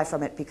will die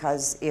from it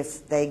because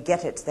if they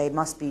get it, they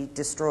must be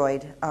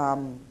destroyed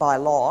by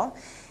law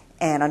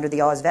and under the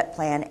Oz Vet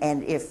Plan,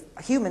 and if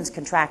humans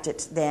contract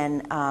it, then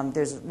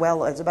there's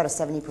about a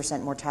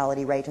 70%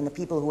 mortality rate, and the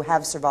people who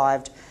have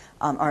survived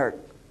are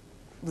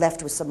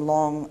left with some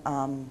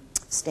long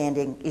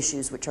standing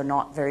issues which are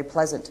not very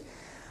pleasant.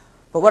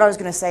 But what I was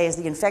going to say is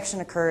the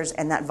infection occurs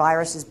and that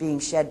virus is being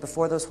shed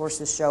before those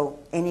horses show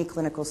any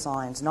clinical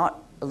signs.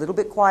 Not a little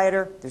bit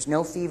quieter, there's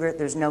no fever,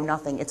 there's no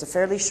nothing. It's a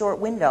fairly short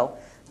window,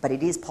 but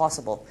it is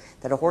possible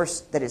that a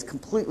horse that is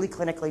completely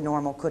clinically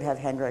normal could have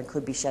Hendra and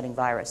could be shedding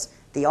virus.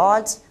 The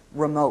odds,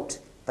 remote,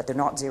 but they're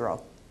not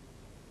zero.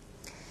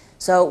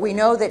 So we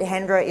know that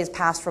Hendra is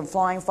passed from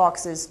flying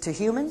foxes to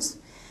humans,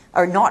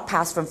 or not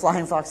passed from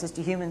flying foxes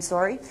to humans,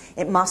 sorry.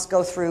 It must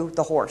go through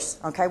the horse,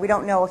 okay? We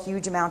don't know a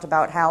huge amount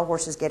about how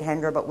horses get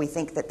Hendra, but we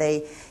think that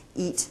they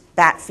eat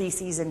bat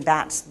feces and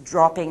bat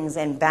droppings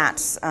and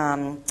bats,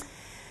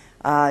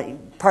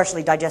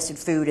 partially digested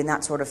food and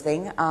that sort of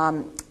thing,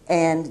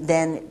 and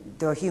then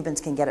the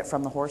humans can get it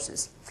from the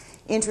horses.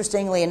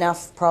 Interestingly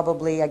enough,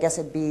 probably, I guess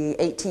it'd be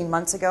 18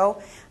 months ago,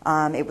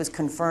 it was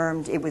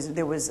confirmed,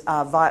 there was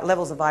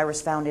levels of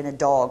virus found in a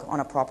dog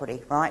on a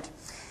property, right?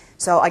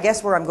 So I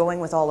guess where I'm going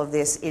with all of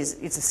this is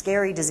it's a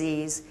scary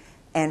disease,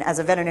 and as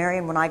a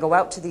veterinarian, when I go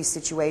out to these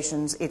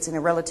situations, it's in a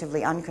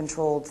relatively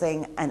uncontrolled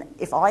thing, and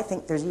if I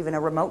think there's even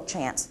a remote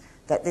chance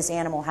that this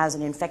animal has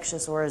an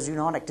infectious or a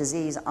zoonotic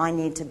disease, I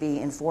need to be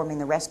informing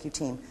the rescue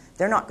team.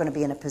 They're not going to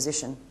be in a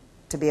position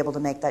to be able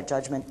to make that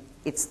judgment.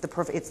 It's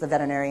the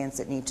veterinarians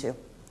that need to.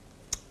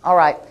 All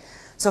right.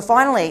 So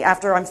finally,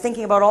 after I'm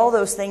thinking about all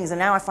those things, and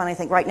now I finally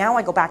think, right, now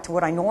I go back to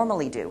what I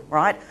normally do,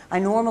 right? I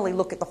normally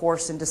look at the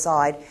horse and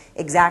decide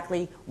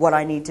exactly what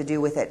I need to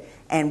do with it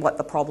and what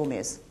the problem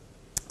is.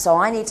 So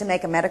I need to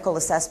make a medical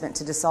assessment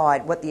to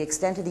decide what the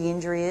extent of the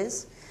injury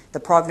is, the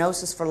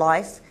prognosis for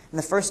life,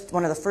 and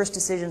one of the first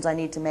decisions I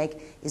need to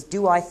make is,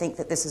 do I think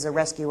that this is a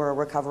rescue or a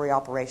recovery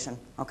operation,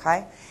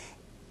 okay?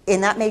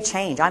 And that may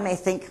change. I may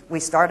think we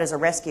start as a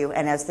rescue,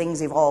 and as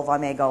things evolve, I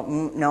may go,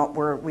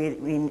 no,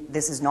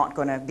 this is not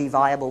going to be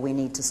viable. We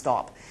need to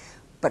stop.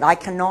 But I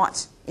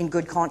cannot, in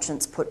good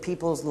conscience, put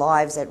people's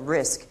lives at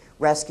risk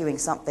rescuing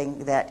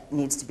something that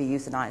needs to be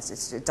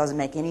euthanized. It doesn't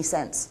make any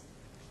sense.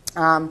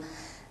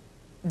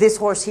 This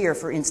horse here,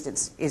 for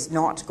instance, is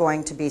not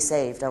going to be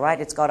saved, all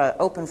right? It's got an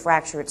open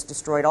fracture. It's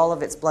destroyed all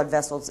of its blood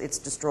vessels. It's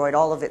destroyed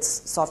all of its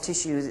soft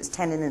tissues, its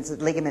tendons,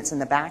 its ligaments in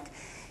the back.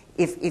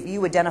 If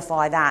you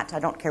identify that, I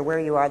don't care where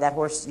you are, that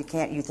horse, you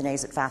can't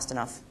euthanize it fast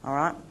enough, all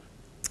right?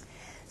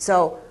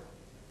 So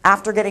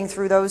after getting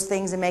through those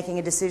things and making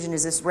a decision,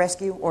 is this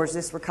rescue or is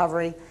this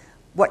recovery,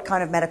 what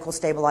kind of medical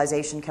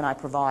stabilization can I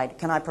provide?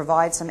 Can I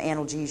provide some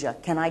analgesia?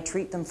 Can I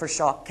treat them for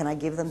shock? Can I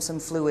give them some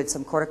fluid,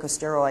 some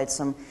corticosteroids,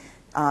 some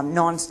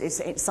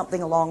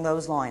something along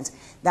those lines?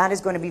 That is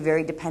going to be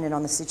very dependent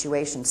on the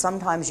situation.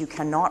 Sometimes you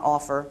cannot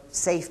offer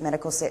safe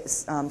medical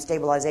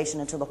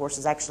stabilization until the horse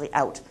is actually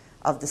out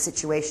of the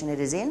situation it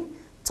is in.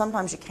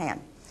 Sometimes you can.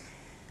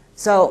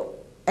 So,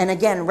 and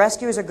again,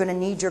 rescuers are going to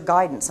need your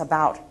guidance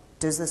about,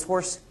 is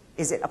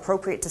it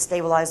appropriate to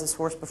stabilize this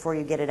horse before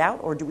you get it out,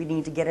 or do we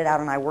need to get it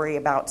out and I worry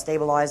about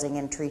stabilizing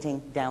and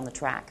treating down the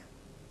track?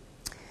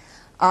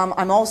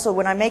 I'm also,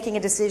 when I'm making a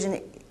decision,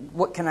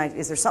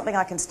 is there something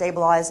I can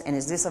stabilize, and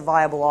is this a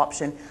viable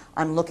option?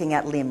 I'm looking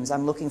at limbs.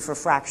 I'm looking for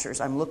fractures.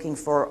 I'm looking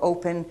for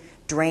open,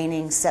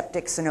 draining,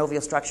 septic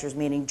synovial structures,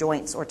 meaning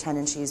joints or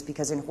tendon sheaths,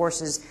 because in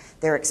horses,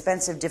 they're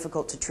expensive,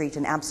 difficult to treat,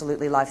 and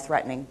absolutely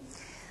life-threatening.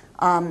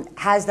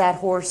 Has that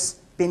horse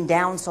been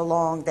down so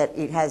long that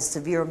it has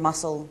severe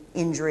muscle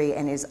injury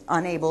and is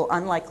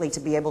unlikely to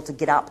be able to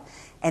get up?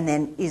 And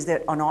then is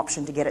there an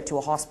option to get it to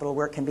a hospital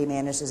where it can be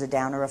managed as a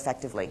downer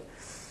effectively?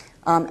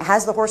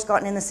 Has the horse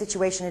gotten in the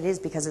situation it is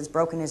because it's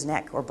broken his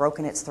neck or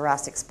broken its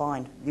thoracic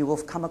spine? You will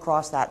come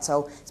across that.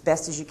 So as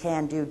best as you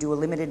can do a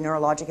limited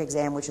neurologic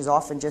exam, which is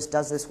often just,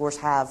 does this horse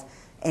have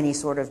any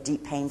sort of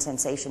deep pain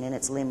sensation in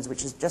its limbs,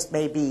 which is just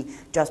maybe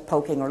just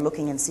poking or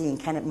looking and seeing,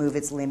 can it move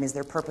its limb? Is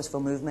there purposeful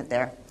movement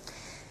there?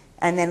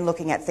 And then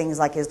looking at things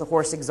like, is the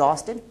horse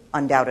exhausted?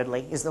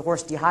 Undoubtedly. Is the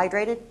horse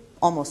dehydrated?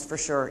 Almost for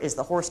sure. Is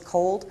the horse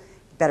cold?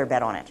 Better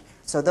bet on it.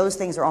 So those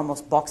things are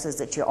almost boxes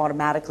that you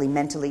automatically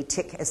mentally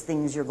tick as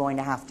things you're going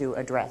to have to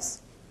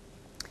address.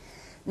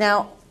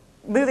 Now,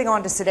 moving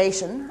on to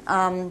sedation.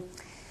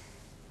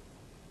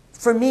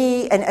 For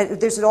me, and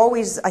there's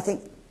always, I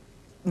think,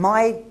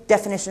 my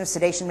definition of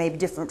sedation may be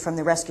different from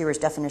the rescuer's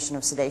definition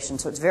of sedation.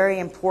 So it's very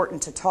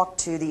important to talk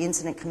to the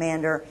incident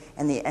commander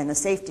and the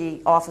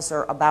safety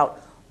officer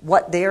about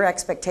what their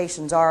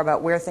expectations are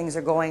about where things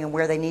are going and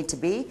where they need to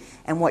be,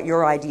 and what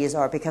your ideas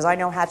are. Because I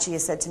know Hatchie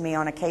has said to me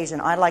on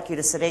occasion, I'd like you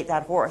to sedate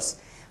that horse,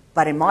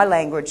 but in my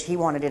language, he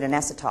wanted it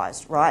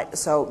anesthetized, right?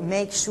 So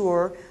make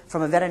sure,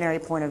 from a veterinary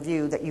point of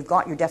view, that you've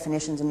got your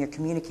definitions and you're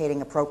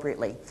communicating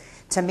appropriately.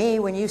 To me,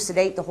 when you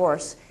sedate the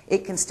horse,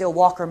 it can still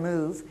walk or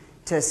move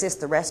to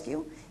assist the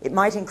rescue. It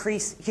might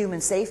increase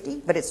human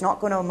safety, but it's not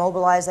going to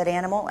immobilize that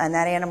animal, and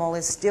that animal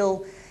is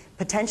still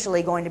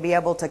potentially going to be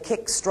able to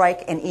kick,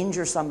 strike, and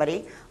injure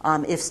somebody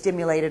if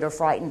stimulated or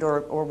frightened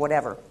or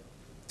whatever.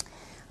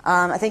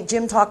 I think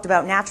Jim talked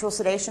about natural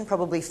sedation.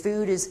 Probably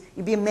food is,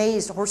 you'd be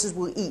amazed horses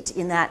will eat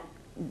in that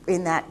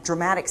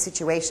dramatic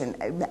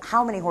situation.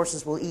 How many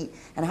horses will eat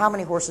and how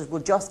many horses will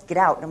just get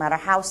out no matter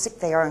how sick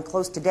they are and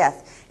close to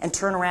death and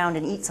turn around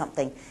and eat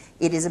something.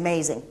 It is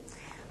amazing.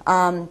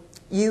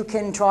 You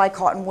can try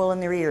cotton wool in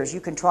their ears.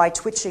 You can try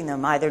twitching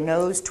them, either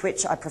nose,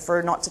 twitch. I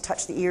prefer not to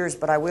touch the ears,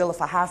 but I will if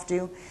I have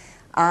to.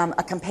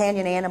 A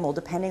companion animal,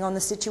 depending on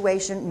the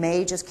situation,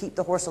 may just keep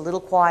the horse a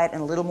little quiet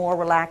and a little more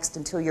relaxed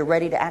until you're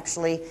ready to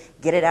actually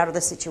get it out of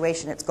the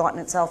situation it's gotten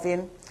itself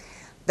in.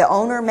 The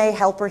owner may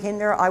help or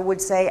hinder. I would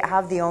say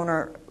have the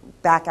owner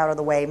back out of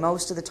the way.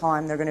 Most of the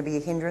time they're going to be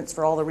a hindrance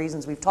for all the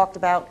reasons we've talked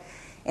about,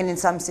 and in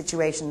some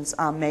situations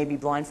may be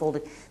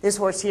blindfolded. This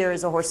horse here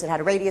is a horse that had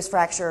a radius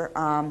fracture.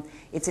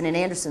 It's in an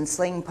Anderson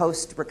sling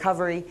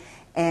post-recovery,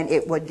 and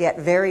it would get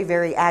very,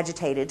 very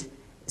agitated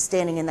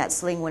standing in that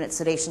sling when its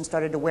sedation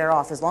started to wear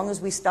off. As long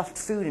as we stuffed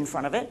food in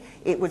front of it,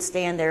 it would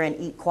stand there and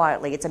eat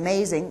quietly. It's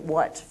amazing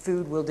what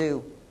food will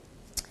do.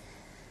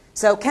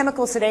 So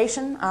chemical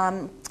sedation,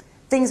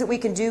 things that we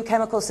can do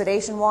chemical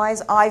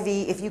sedation-wise. IV,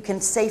 if you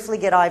can safely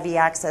get IV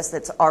access,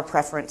 that's our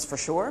preference for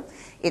sure.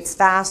 It's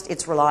fast,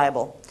 it's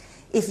reliable.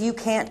 If you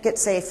can't get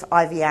safe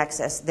IV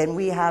access, then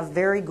we have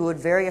very good,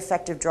 very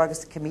effective drugs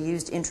that can be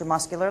used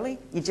intramuscularly.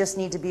 You just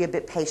need to be a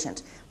bit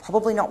patient.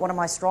 Probably not one of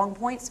my strong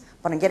points,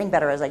 but I'm getting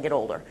better as I get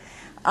older.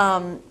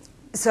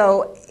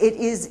 So it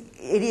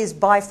is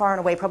by far and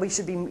away, probably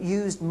should be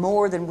used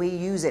more than we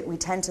use it. We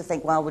tend to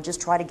think, well, we'll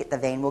just try to get the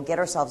vein. We'll get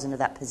ourselves into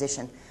that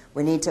position.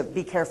 We need to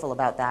be careful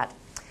about that.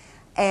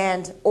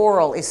 And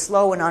oral is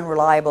slow and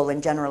unreliable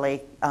and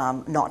generally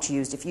not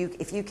used. If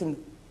you can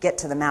get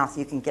to the mouth,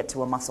 you can get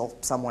to a muscle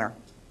somewhere.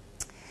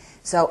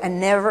 So, and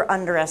never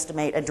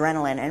underestimate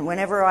adrenaline. And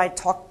whenever I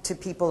talk to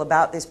people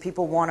about this,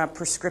 people want a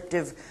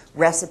prescriptive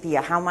recipe.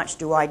 How much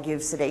do I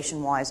give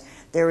sedation-wise?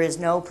 There is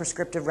no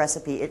prescriptive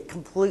recipe. It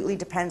completely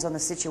depends on the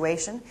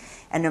situation.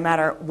 And no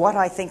matter what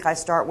I think I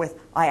start with,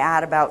 I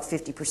add about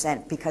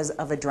 50% because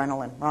of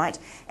adrenaline, right?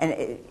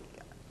 And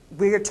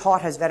we're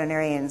taught as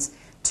veterinarians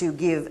to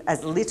give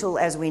as little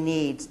as we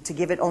need, to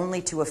give it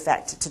only to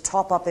effect, to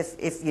top up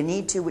if you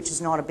need to, which is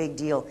not a big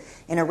deal.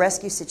 In a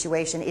rescue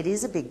situation, it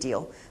is a big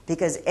deal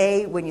because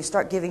A, when you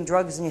start giving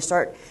drugs and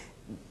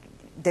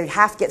they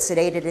half get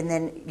sedated and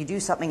then you do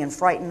something and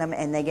frighten them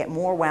and they get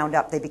more wound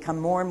up, they become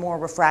more and more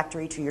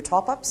refractory to your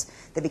top-ups,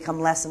 they become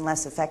less and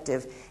less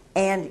effective,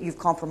 and you've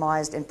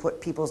compromised and put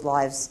people's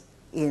lives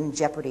in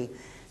jeopardy.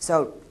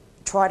 So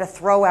try to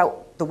throw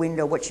out the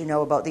window what you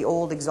know about the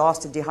old,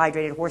 exhausted,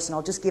 dehydrated horse, and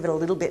I'll just give it a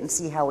little bit and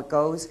see how it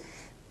goes.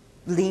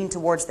 Lean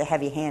towards the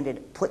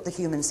heavy-handed. Put the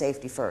human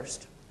safety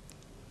first.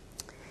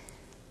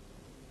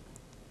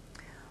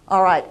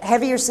 All right,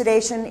 heavier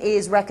sedation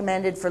is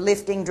recommended for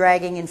lifting,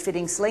 dragging, and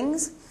fitting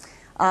slings.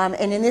 And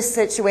in this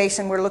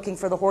situation, we're looking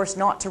for the horse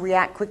not to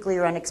react quickly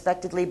or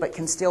unexpectedly, but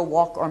can still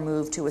walk or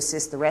move to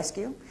assist the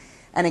rescue.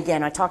 And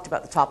again, I talked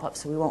about the top-up,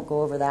 so we won't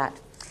go over that.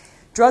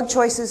 Drug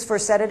choices for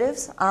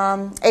sedatives.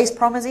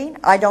 Acepromazine,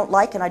 I don't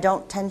like, and I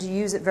don't tend to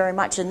use it very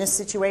much in this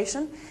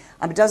situation.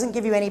 It doesn't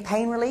give you any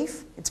pain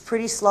relief. It's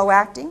pretty slow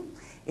acting.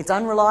 It's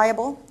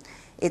unreliable.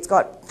 It's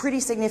got pretty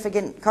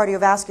significant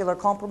cardiovascular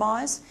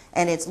compromise,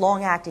 and it's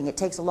long-acting. It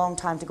takes a long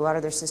time to go out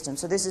of their system.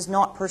 So this is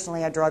not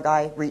personally a drug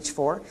I reach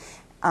for.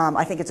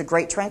 I think it's a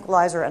great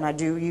tranquilizer, and I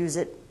do use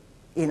it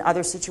in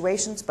other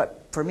situations,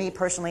 but for me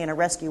personally in a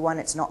rescue one,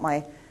 it's not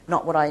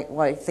what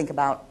I think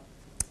about.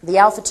 The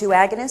alpha-2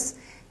 agonists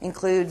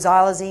include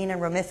xylazine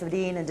and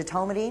romifidine and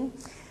ditomidine.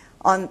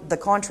 On the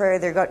contrary,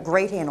 they've got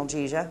great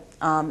analgesia.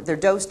 They're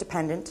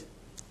dose-dependent.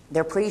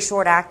 They're pretty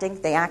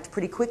short-acting. They act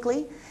pretty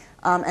quickly.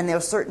 And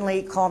they'll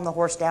certainly calm the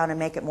horse down and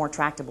make it more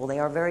tractable. They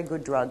are very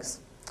good drugs.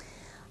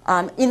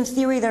 In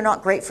theory, they're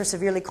not great for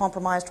severely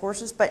compromised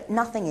horses, but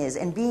nothing is.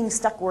 And being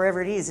stuck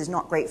wherever it is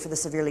not great for the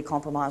severely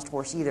compromised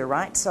horse either,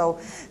 right? So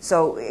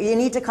you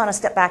need to kind of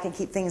step back and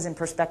keep things in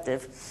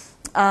perspective.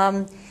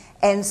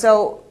 And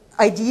so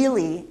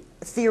ideally,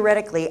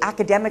 theoretically,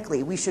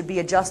 academically, we should be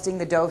adjusting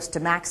the dose to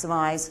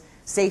maximize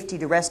safety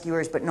to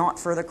rescuers, but not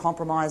further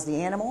compromise the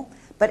animal.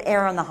 But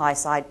err on the high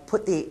side.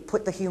 Put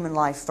the human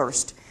life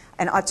first.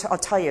 And I'll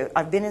tell you,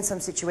 I've been in some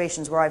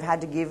situations where I've had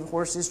to give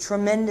horses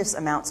tremendous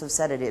amounts of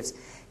sedatives.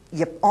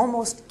 You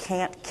almost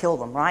can't kill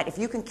them, right? If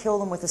you can kill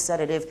them with a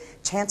sedative,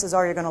 chances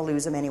are you're going to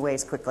lose them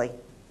anyways quickly.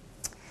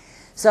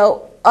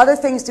 So other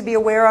things to be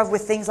aware of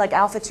with things like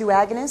alpha-2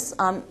 agonists,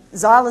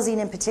 xylazine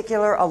in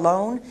particular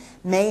alone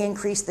may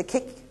increase the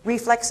kick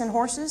reflex in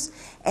horses,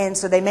 and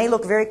so they may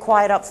look very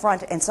quiet up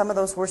front, and some of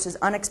those horses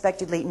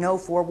unexpectedly, no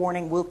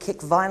forewarning, will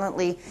kick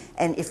violently,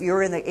 and if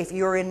you're in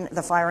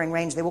the firing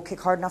range, they will kick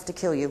hard enough to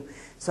kill you.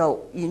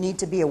 So you need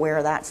to be aware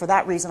of that. For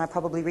that reason, I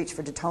probably reach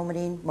for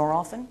ditomidine more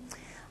often.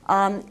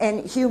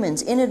 And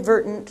humans,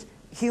 inadvertent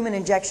human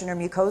injection or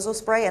mucosal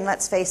spray, and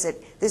let's face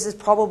it, this is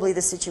probably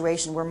the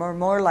situation where we're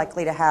more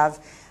likely to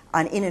have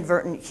an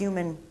inadvertent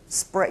human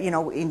spray,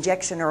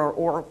 injection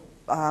or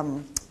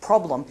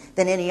problem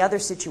than any other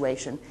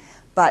situation.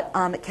 But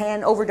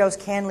overdose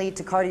can lead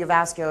to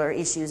cardiovascular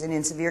issues and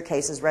in severe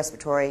cases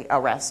respiratory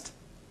arrest.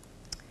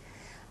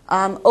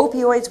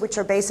 Opioids, which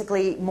are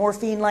basically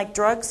morphine-like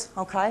drugs,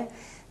 okay?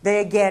 They,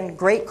 again,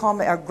 great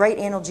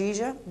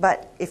analgesia,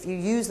 but if you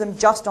use them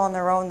just on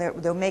their own,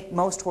 they'll make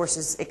most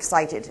horses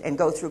excited and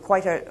go through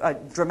quite a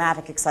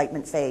dramatic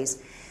excitement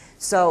phase.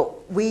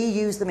 So we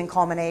use them in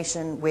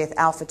combination with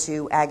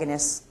alpha-2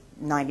 agonists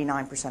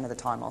 99% of the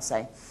time, I'll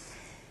say.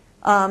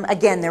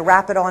 Again, they're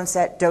rapid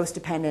onset,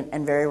 dose-dependent,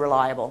 and very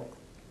reliable.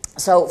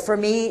 So for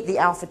me, the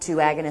alpha-2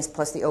 agonist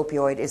plus the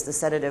opioid is the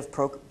sedative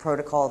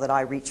protocol that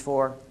I reach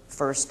for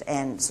first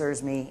and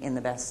serves me in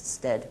the best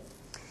stead.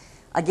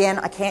 Again,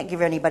 I can't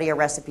give anybody a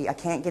recipe. I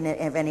can't give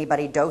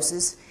anybody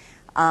doses.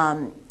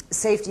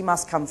 Safety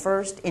must come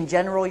first. In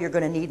general, you're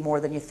going to need more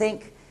than you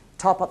think.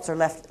 Top-ups are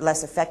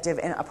less effective,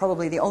 and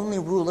probably the only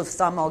rule of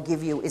thumb I'll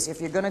give you is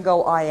if you're going to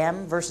go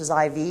IM versus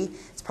IV,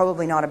 it's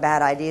probably not a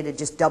bad idea to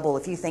just double.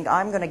 If you think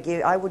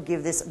I would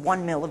give this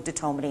 1 ml of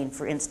ditomidine,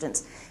 for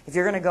instance. If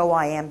you're going to go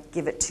IM,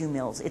 give it 2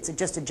 mL. It's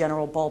just a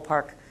general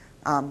ballpark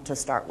to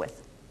start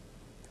with.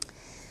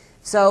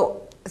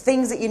 So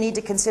things that you need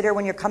to consider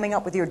when you're coming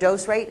up with your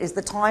dose rate is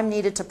the time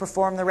needed to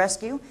perform the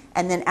rescue,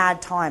 and then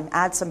add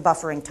some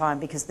buffering time,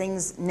 because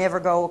things never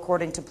go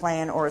according to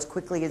plan or as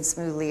quickly and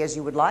smoothly as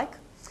you would like.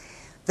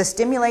 The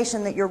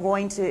stimulation that you're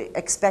going to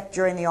expect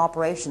during the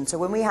operation. So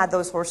when we had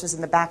those horses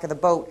in the back of the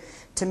boat,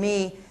 to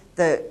me,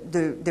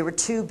 there were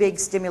two big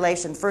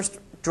stimulations. First,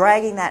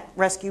 dragging that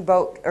rescue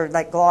boat or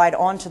that glide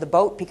onto the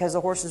boat because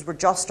the horses were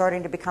just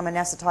starting to become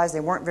anesthetized.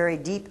 They weren't very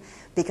deep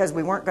because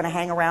we weren't going to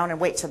hang around and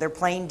wait till their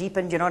plane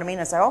deepened, you know what I mean?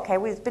 I said, okay,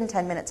 it's been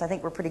 10 minutes. I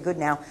think we're pretty good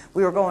now.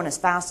 We were going as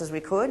fast as we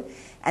could.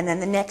 And then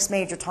the next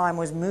major time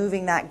was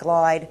moving that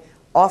glide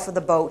off of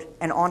the boat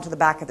and onto the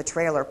back of the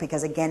trailer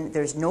because, again,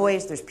 there's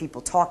noise, there's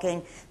people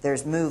talking,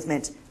 there's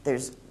movement,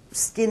 there's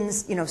skin,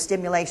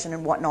 stimulation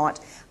and whatnot.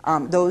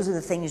 Those are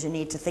the things you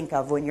need to think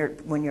of when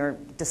you're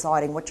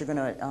deciding what you're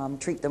going to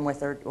treat them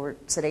with or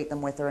sedate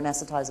them with or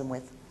anesthetize them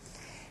with.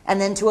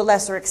 And then to a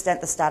lesser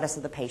extent, the status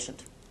of the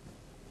patient.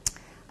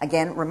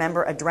 Again,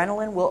 remember,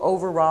 adrenaline will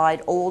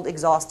override old,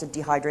 exhausted,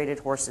 dehydrated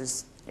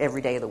horses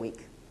every day of the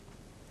week.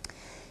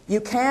 You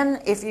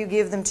can, if you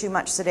give them too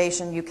much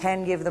sedation, you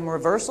can give them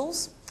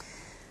reversals.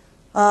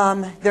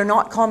 They're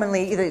not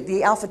commonly,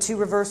 the alpha-2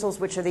 reversals,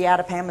 which are the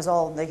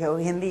atipamezole, the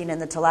cohimbine,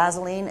 and the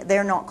tolazoline,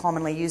 they're not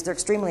commonly used. They're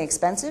extremely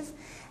expensive,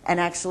 and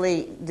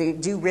actually they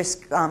do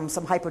risk some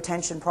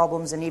hypotension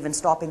problems and even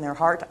stopping their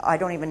heart. I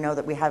don't even know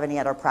that we have any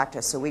at our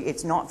practice, so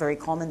it's not very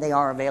common. They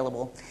are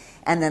available.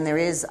 And then there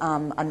is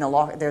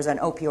there's an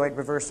opioid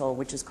reversal,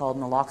 which is called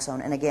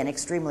naloxone, and again,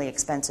 extremely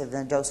expensive.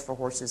 The dose for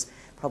horses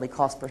probably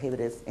cost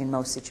prohibitive in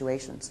most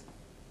situations.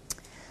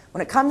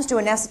 When it comes to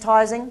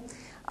anesthetizing,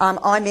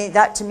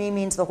 that to me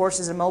means the horse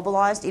is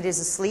immobilized. It is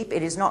asleep.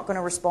 It is not going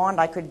to respond.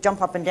 I could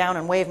jump up and down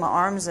and wave my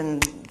arms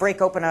and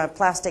break open a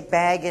plastic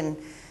bag and,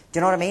 do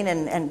you know what I mean,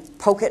 and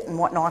poke it and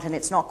whatnot, and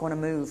it's not going to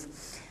move.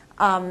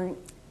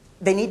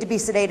 They need to be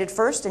sedated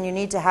first, and you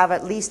need to have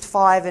at least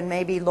 5 and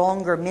maybe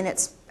longer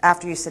minutes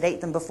after you sedate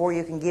them before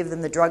you can give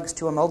them the drugs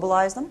to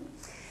immobilize them.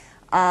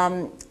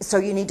 So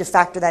you need to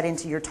factor that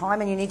into your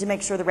time, and you need to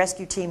make sure the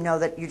rescue team know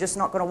that you're just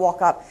not going to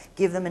walk up,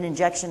 give them an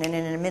injection, and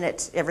in a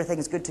minute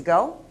everything's good to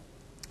go.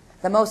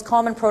 The most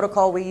common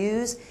protocol we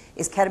use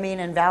is ketamine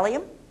and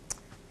Valium.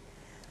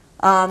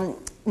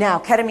 Now,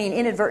 ketamine,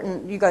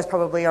 inadvertent, you guys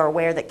probably are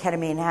aware that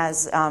ketamine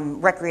has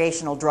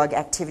recreational drug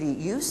activity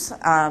use.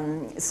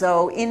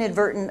 So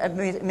inadvertent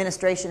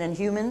administration in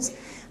humans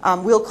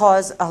will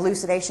cause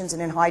hallucinations,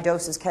 and in high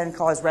doses can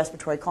cause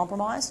respiratory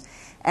compromise.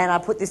 And I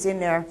put this in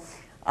there.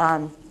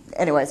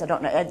 Anyways, I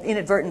don't know.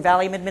 Inadvertent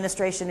Valium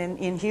administration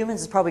in humans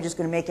is probably just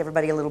going to make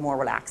everybody a little more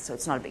relaxed, so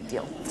it's not a big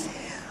deal.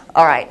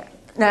 All right.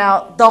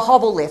 Now, the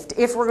hobble lift.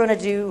 If we're going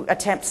to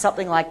attempt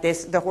something like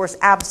this, the horse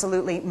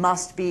absolutely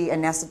must be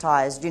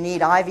anesthetized. You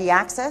need IV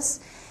access,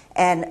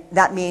 and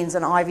that means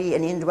an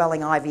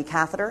indwelling IV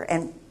catheter,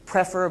 and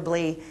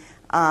preferably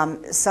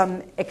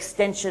some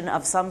extension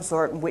of some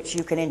sort in which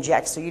you can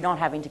inject, so you're not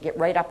having to get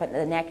right up at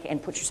the neck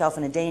and put yourself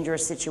in a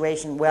dangerous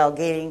situation while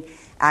gaining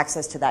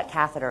access to that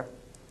catheter.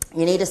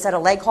 You need a set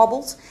of leg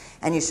hobbles,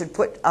 and you should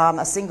put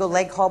a single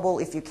leg hobble,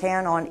 if you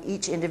can, on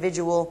each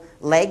individual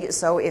leg.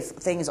 So if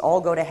things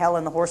all go to hell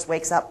and the horse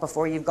wakes up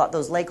before you've got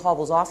those leg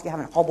hobbles off, you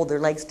haven't hobbled their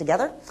legs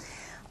together.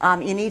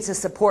 You need to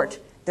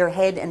support their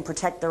head and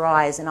protect their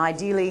eyes, and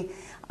ideally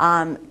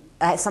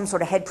some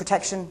sort of head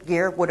protection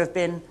gear would have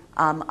been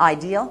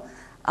ideal,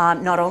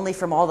 not only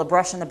from all the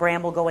brush and the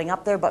bramble going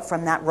up there, but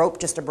from that rope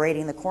just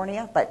abrading the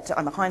cornea. But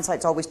on the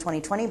hindsight's always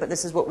 20/20, but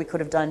this is what we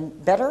could have done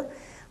better.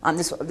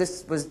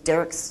 This was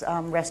Derek's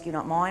rescue,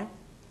 not mine.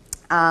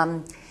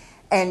 And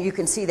you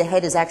can see the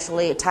head is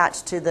actually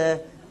attached to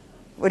the...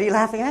 What are you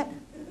laughing at?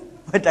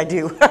 What did I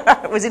do?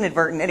 It was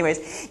inadvertent.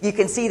 Anyways, you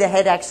can see the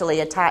head actually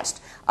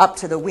attached up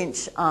to the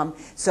winch,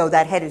 so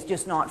that head is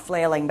just not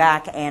flailing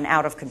back and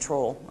out of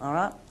control. All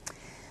right.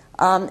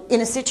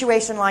 In a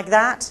situation like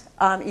that,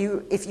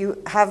 if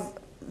you have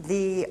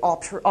the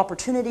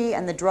opportunity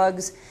and the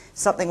drugs,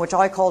 something which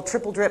I call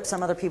triple drip,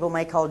 some other people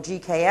may call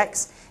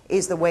GKX,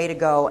 is the way to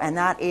go, and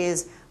that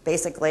is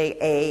basically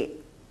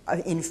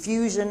an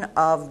infusion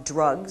of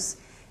drugs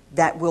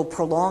that will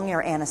prolong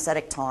your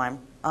anesthetic time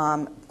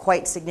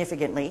quite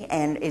significantly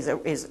and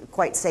is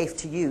quite safe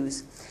to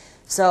use.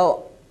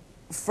 So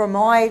when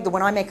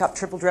I make up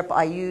triple drip,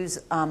 I use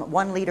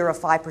 1 liter of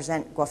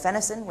 5%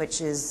 guafenicin,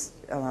 which is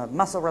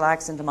muscle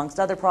relaxant amongst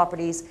other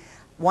properties,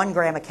 1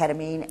 gram of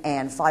ketamine,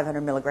 and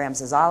 500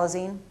 milligrams of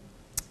xylazine.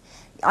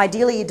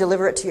 Ideally, you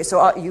deliver it to you.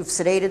 So you've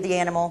sedated the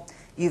animal,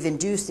 you've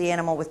induced the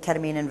animal with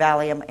ketamine and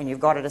Valium, and you've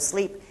got it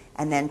asleep.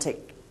 And then to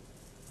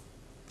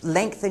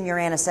lengthen your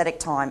anesthetic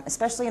time,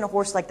 especially in a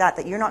horse like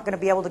that you're not going to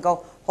be able to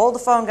go, hold the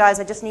phone, guys,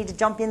 I just need to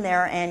jump in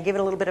there and give it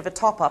a little bit of a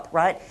top-up,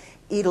 right?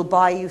 It'll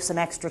buy you some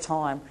extra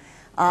time.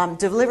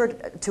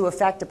 Delivered to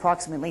effect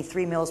approximately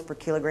 3 mils per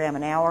kilogram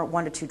an hour,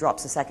 1 to 2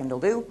 drops a second will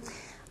do.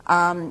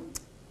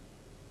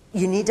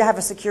 You need to have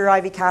a secure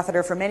IV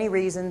catheter for many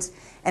reasons.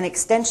 An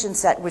extension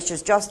set, which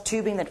is just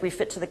tubing that we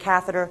fit to the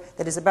catheter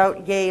that is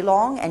about yay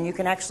long, and you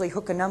can actually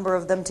hook a number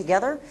of them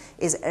together,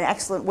 is an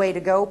excellent way to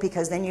go,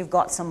 because then you've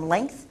got some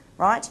length,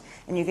 right?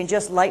 And you can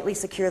just lightly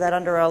secure that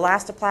under an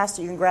elastoplast,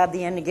 so you can grab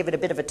the end and give it a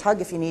bit of a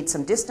tug if you need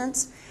some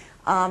distance.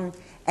 And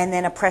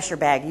then a pressure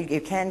bag.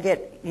 You can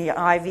get your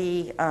IV,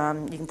 you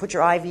can put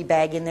your IV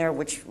bag in there,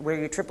 where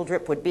your triple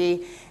drip would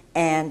be,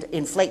 and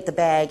inflate the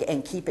bag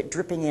and keep it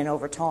dripping in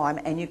over time.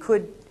 And you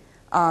could,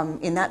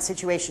 in that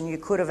situation, you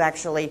could have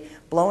actually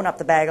blown up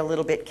the bag a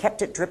little bit,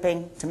 kept it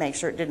dripping to make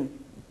sure it didn't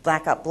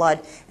black up blood,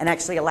 and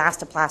actually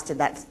elastoplasted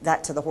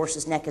that to the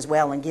horse's neck as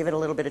well, and give it a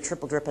little bit of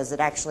triple drip as it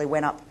actually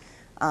went up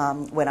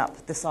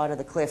the side of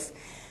the cliff.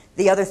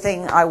 The other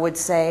thing I would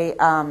say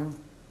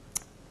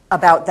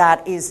about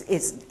that is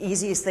it's the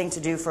easiest thing to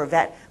do for a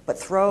vet, but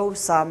throw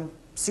some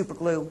super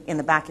glue in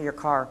the back of your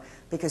car,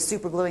 because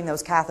super gluing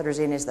those catheters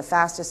in is the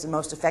fastest and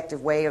most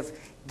effective way of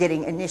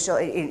getting initial,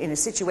 in a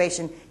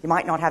situation you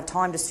might not have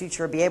time to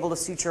suture, be able to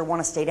suture, want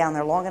to stay down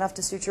there long enough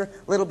to suture.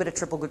 A little bit of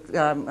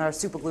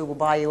super glue will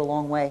buy you a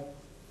long way.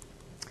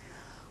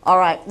 All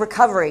right,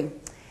 recovery.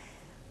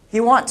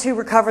 You want to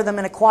recover them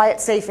in a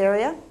quiet, safe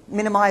area,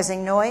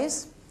 minimizing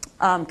noise,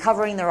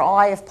 covering their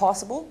eye if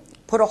possible.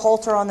 Put a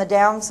halter on the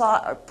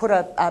downside,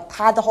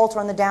 pad the halter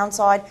on the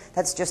downside.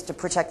 That's just to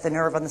protect the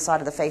nerve on the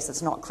side of the face.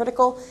 That's not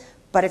critical.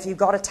 But if you've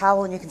got a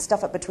towel and you can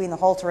stuff it between the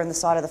halter and the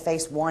side of the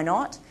face, why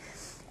not?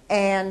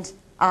 And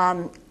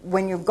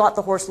when you've got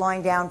the horse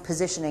lying down,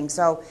 positioning.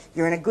 So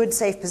you're in a good,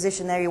 safe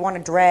position there. You want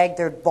to drag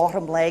their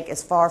bottom leg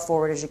as far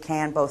forward as you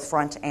can, both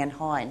front and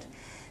hind.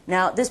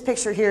 Now, this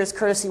picture here is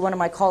courtesy one of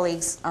my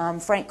colleagues,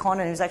 Frank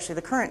Condon, who's actually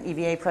the current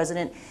EVA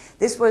president.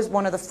 This was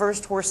one of the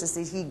first horses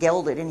that he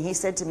gelded, and he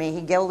said to me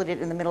he gelded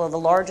it in the middle of the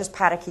largest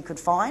paddock he could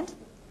find.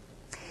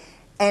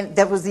 And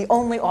that was the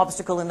only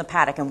obstacle in the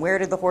paddock. And where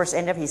did the horse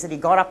end up? He said he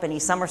got up and he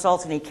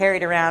somersaulted and he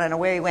carried around, and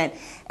away he went.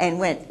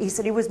 He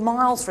said he was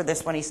miles for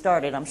this when he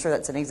started. I'm sure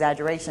that's an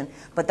exaggeration,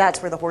 but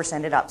that's where the horse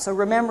ended up. So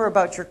remember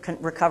about your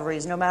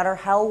recoveries. No matter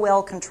how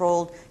well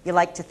controlled you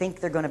like to think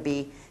they're going to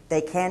be,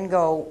 they can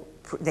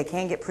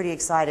get pretty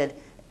excited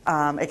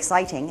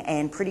exciting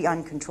and pretty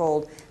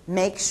uncontrolled,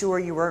 make sure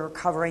you are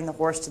recovering the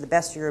horse to the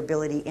best of your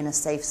ability in a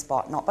safe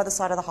spot, not by the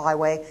side of the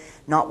highway,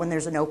 not when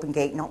there's an open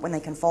gate, not when they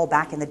can fall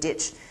back in the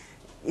ditch.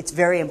 It's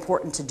very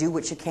important to do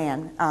what you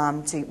can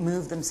to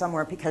move them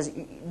somewhere, because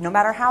no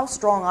matter how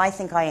strong I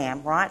think I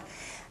am, right,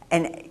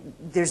 and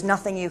there's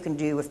nothing you can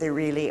do if they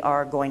really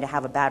are going to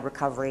have a bad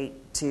recovery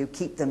to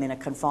keep them in a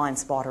confined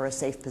spot or a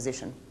safe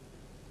position.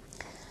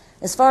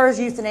 As far as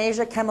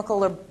euthanasia,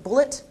 chemical or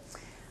bullet,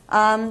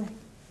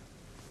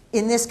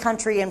 in this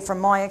country and from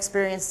my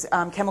experience,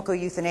 chemical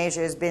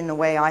euthanasia has been the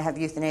way I have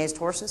euthanized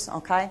horses,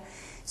 okay?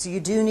 So you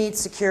do need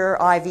secure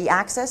IV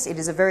access. It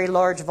is a very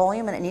large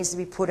volume, and it needs to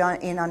be put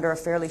in under a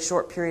fairly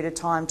short period of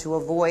time to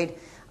avoid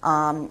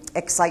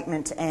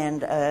excitement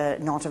and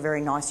not a very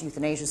nice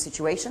euthanasia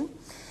situation.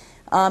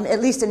 At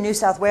least in New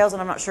South Wales,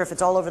 and I'm not sure if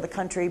it's all over the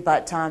country,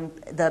 but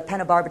the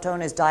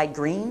pentobarbital is dyed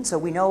green, so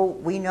we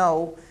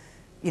know,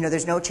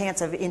 there's no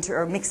chance of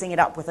mixing it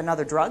up with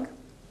another drug.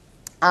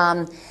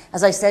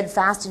 As I said,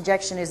 fast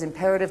injection is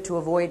imperative to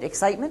avoid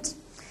excitement.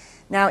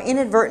 Now,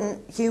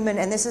 inadvertent human,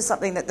 and this is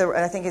something that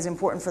I think is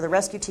important for the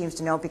rescue teams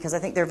to know, because I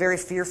think they're very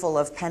fearful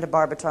of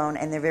pentobarbital,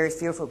 and they're very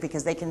fearful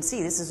because they can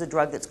see this is a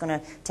drug that's going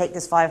to take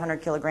this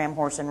 500-kilogram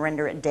horse and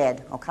render it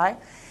dead, okay?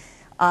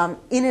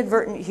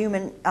 Inadvertent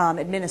human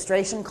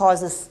administration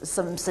causes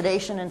some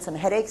sedation and some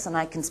headaches, and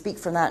I can speak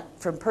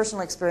from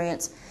personal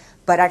experience.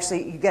 But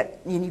actually,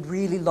 you need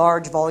really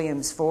large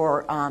volumes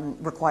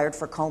required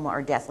for coma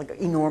or death, like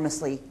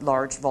enormously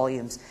large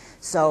volumes.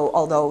 So,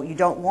 although you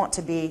don't want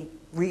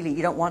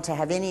to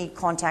have any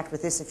contact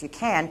with this if you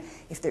can,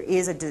 if there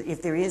is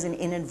an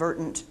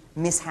inadvertent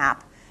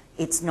mishap,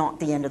 it's not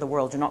the end of the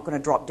world. You're not going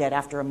to drop dead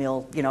after a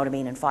meal, you know what I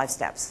mean, in 5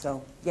 steps.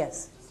 So,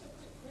 yes. Just a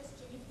quick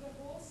question. If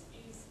the horse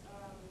is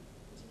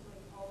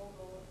particularly cold,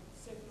 or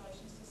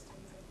circulation system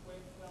doesn't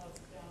work well, it's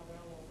down a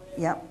well or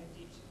whatever, Yep. in the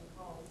ditch in the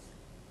cold,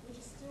 would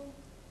you still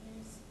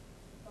use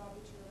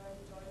barbiturate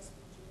dose?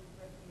 Would you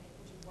recommend?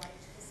 Would you wait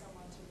for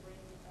someone to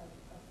bring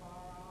a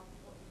firearm?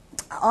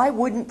 I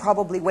wouldn't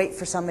probably wait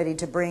for somebody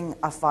to bring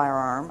a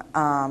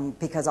firearm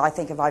because I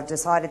think if I've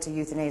decided to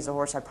euthanize a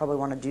horse, I probably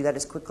want to do that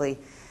as quickly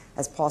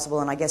as possible,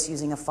 and I guess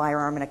using a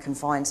firearm in a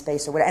confined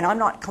space or whatever, and I'm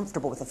not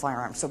comfortable with a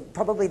firearm, so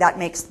probably that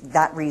makes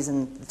that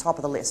reason the top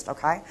of the list,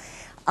 okay?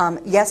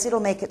 Yes, it'll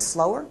make it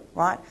slower,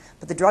 right,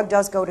 but the drug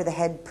does go to the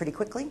head pretty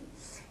quickly,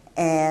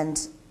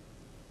 and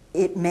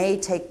it may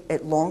take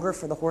it longer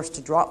for the horse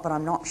to drop, but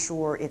I'm not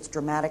sure it's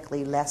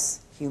dramatically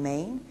less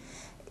humane.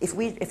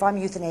 If I'm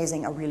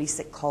euthanizing a really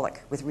sick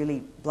colic with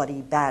really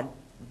bad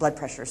blood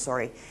pressure,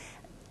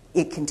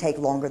 it can take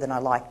longer than I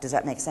like. Does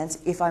that make sense?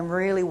 If I'm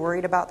really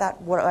worried about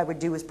that, what I would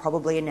do is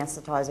probably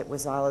anesthetize it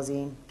with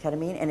xylazine,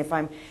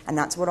 ketamine, and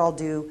that's what I'll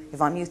do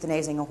if I'm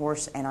euthanizing a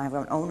horse and I have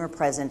an owner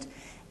present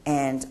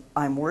and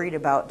I'm worried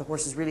about the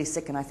horse is really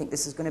sick and I think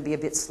this is going to be a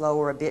bit slow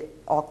or a bit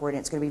awkward and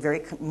it's going to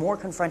be more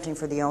confronting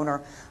for the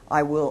owner.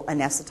 I will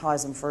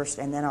anesthetize them first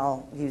and then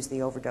I'll use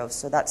the overdose.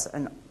 So that's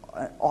an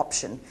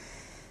option.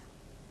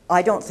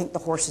 I don't think the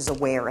horse is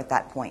aware at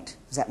that point.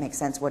 Does that make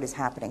sense, what is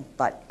happening?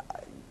 But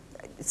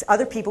it's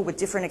other people with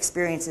different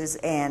experiences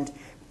and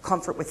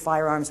comfort with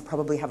firearms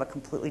probably have a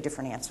completely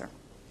different answer.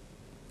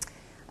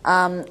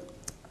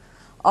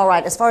 All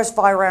right, as far as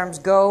firearms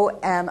go,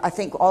 I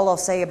think all I'll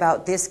say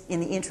about this in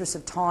the interest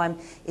of time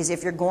is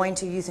if you're going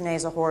to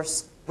euthanize a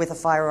horse with a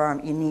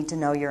firearm, you need to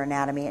know your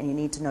anatomy and you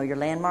need to know your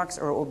landmarks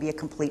or it will be a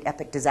complete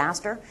epic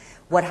disaster.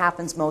 What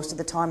happens most of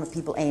the time if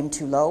people aim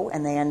too low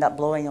and they end up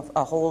blowing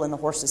a hole in the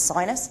horse's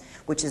sinus,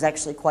 which is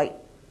actually quite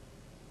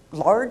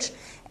large,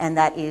 and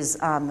that is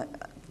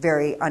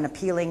very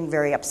unappealing,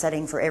 very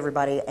upsetting for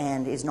everybody,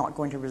 and is not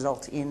going to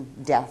result in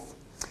death.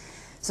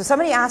 So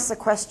somebody asked a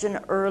question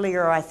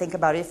earlier, I think,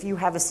 about if you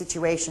have a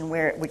situation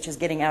which is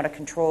getting out of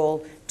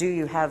control, do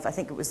you have, I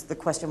think the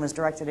question was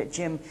directed at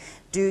Jim,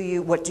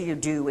 what do you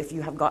do if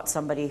you have got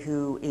somebody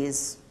who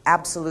is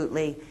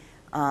absolutely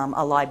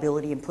a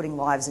liability and putting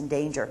lives in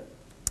danger?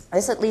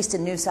 This, at least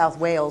in New South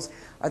Wales,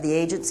 are the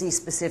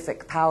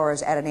agency-specific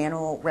powers at an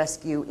animal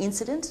rescue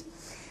incident.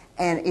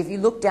 And if you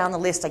look down the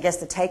list, I guess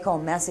the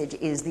take-home message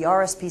is the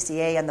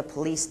RSPCA and the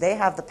police, they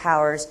have the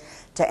powers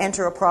to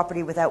enter a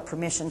property without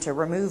permission, to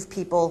remove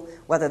people,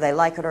 whether they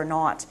like it or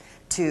not,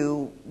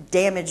 to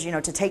damage,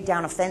 to take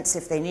down a fence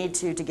if they need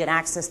to get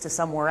access to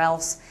somewhere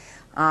else,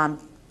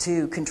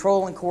 to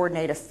control and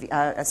coordinate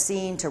a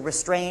scene, to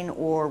restrain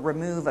or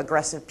remove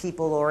aggressive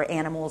people or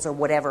animals or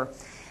whatever.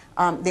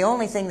 The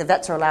only thing the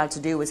vets are allowed to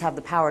do is have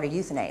the power to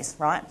euthanize,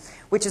 right?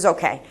 Which is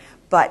okay.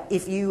 But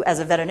if you, as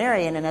a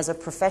veterinarian and as a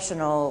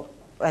profession,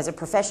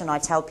 I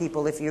tell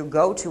people if you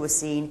go to a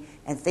scene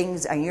and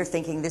you're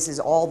thinking this is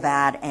all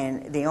bad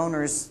and the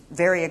owner's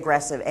very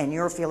aggressive and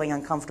you're feeling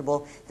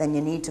uncomfortable, then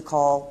you need to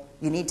call.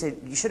 You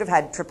should have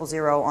had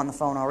 000 on the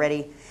phone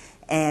already,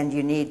 and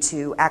you need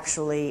to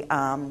actually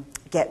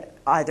get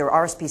either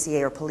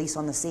RSPCA or police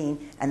on the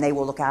scene, and they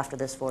will look after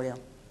this for you.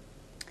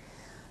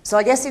 So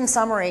I guess in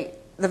summary,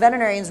 the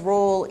veterinarian's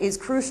role is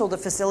crucial to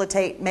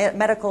facilitate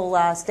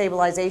medical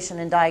stabilization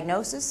and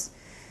diagnosis,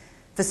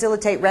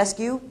 facilitate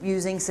rescue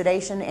using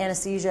sedation,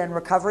 anesthesia, and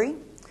recovery,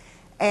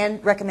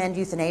 and recommend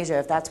euthanasia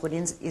if that's what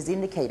is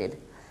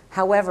indicated.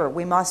 However,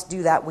 we must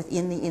do that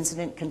within the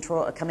incident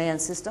control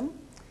command system,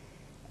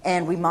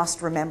 and we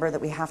must remember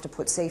that we have to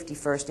put safety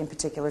first, in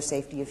particular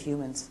safety of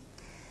humans.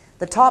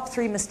 The top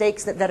 3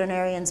 mistakes that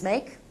veterinarians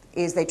make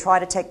is they try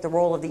to take the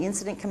role of the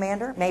incident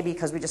commander, maybe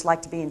because we just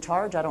like to be in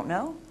charge, I don't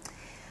know.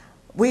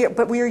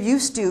 But we are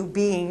used to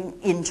being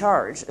in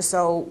charge,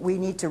 so we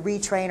need to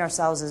retrain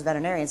ourselves as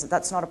veterinarians that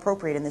that's not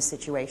appropriate in this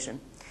situation.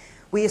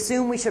 We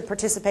assume we should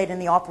participate in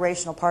the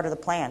operational part of the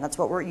plan. That's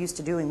what we're used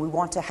to doing. We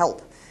want to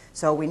help.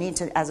 So we need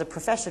to, as a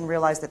profession,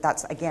 realize that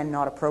that's, again,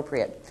 not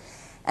appropriate.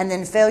 And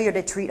then failure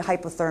to treat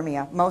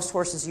hypothermia. Most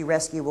horses you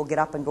rescue will get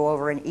up and go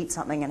over and eat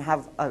something and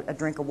have a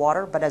drink of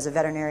water, but as a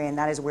veterinarian,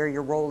 that is where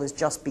your role is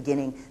just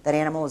beginning. That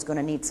animal is going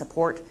to need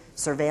support,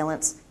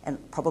 surveillance, and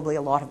probably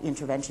a lot of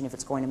intervention if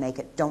it's going to make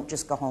it. Don't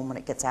just go home when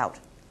it gets out.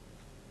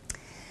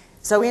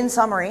 So in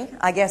summary,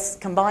 I guess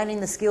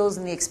combining the skills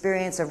and the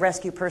experience of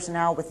rescue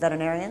personnel with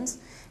veterinarians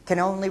can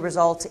only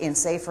result in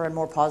safer and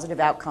more positive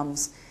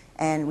outcomes,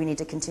 and we need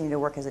to continue to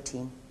work as a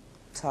team.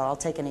 So I'll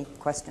take any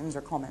questions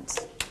or comments.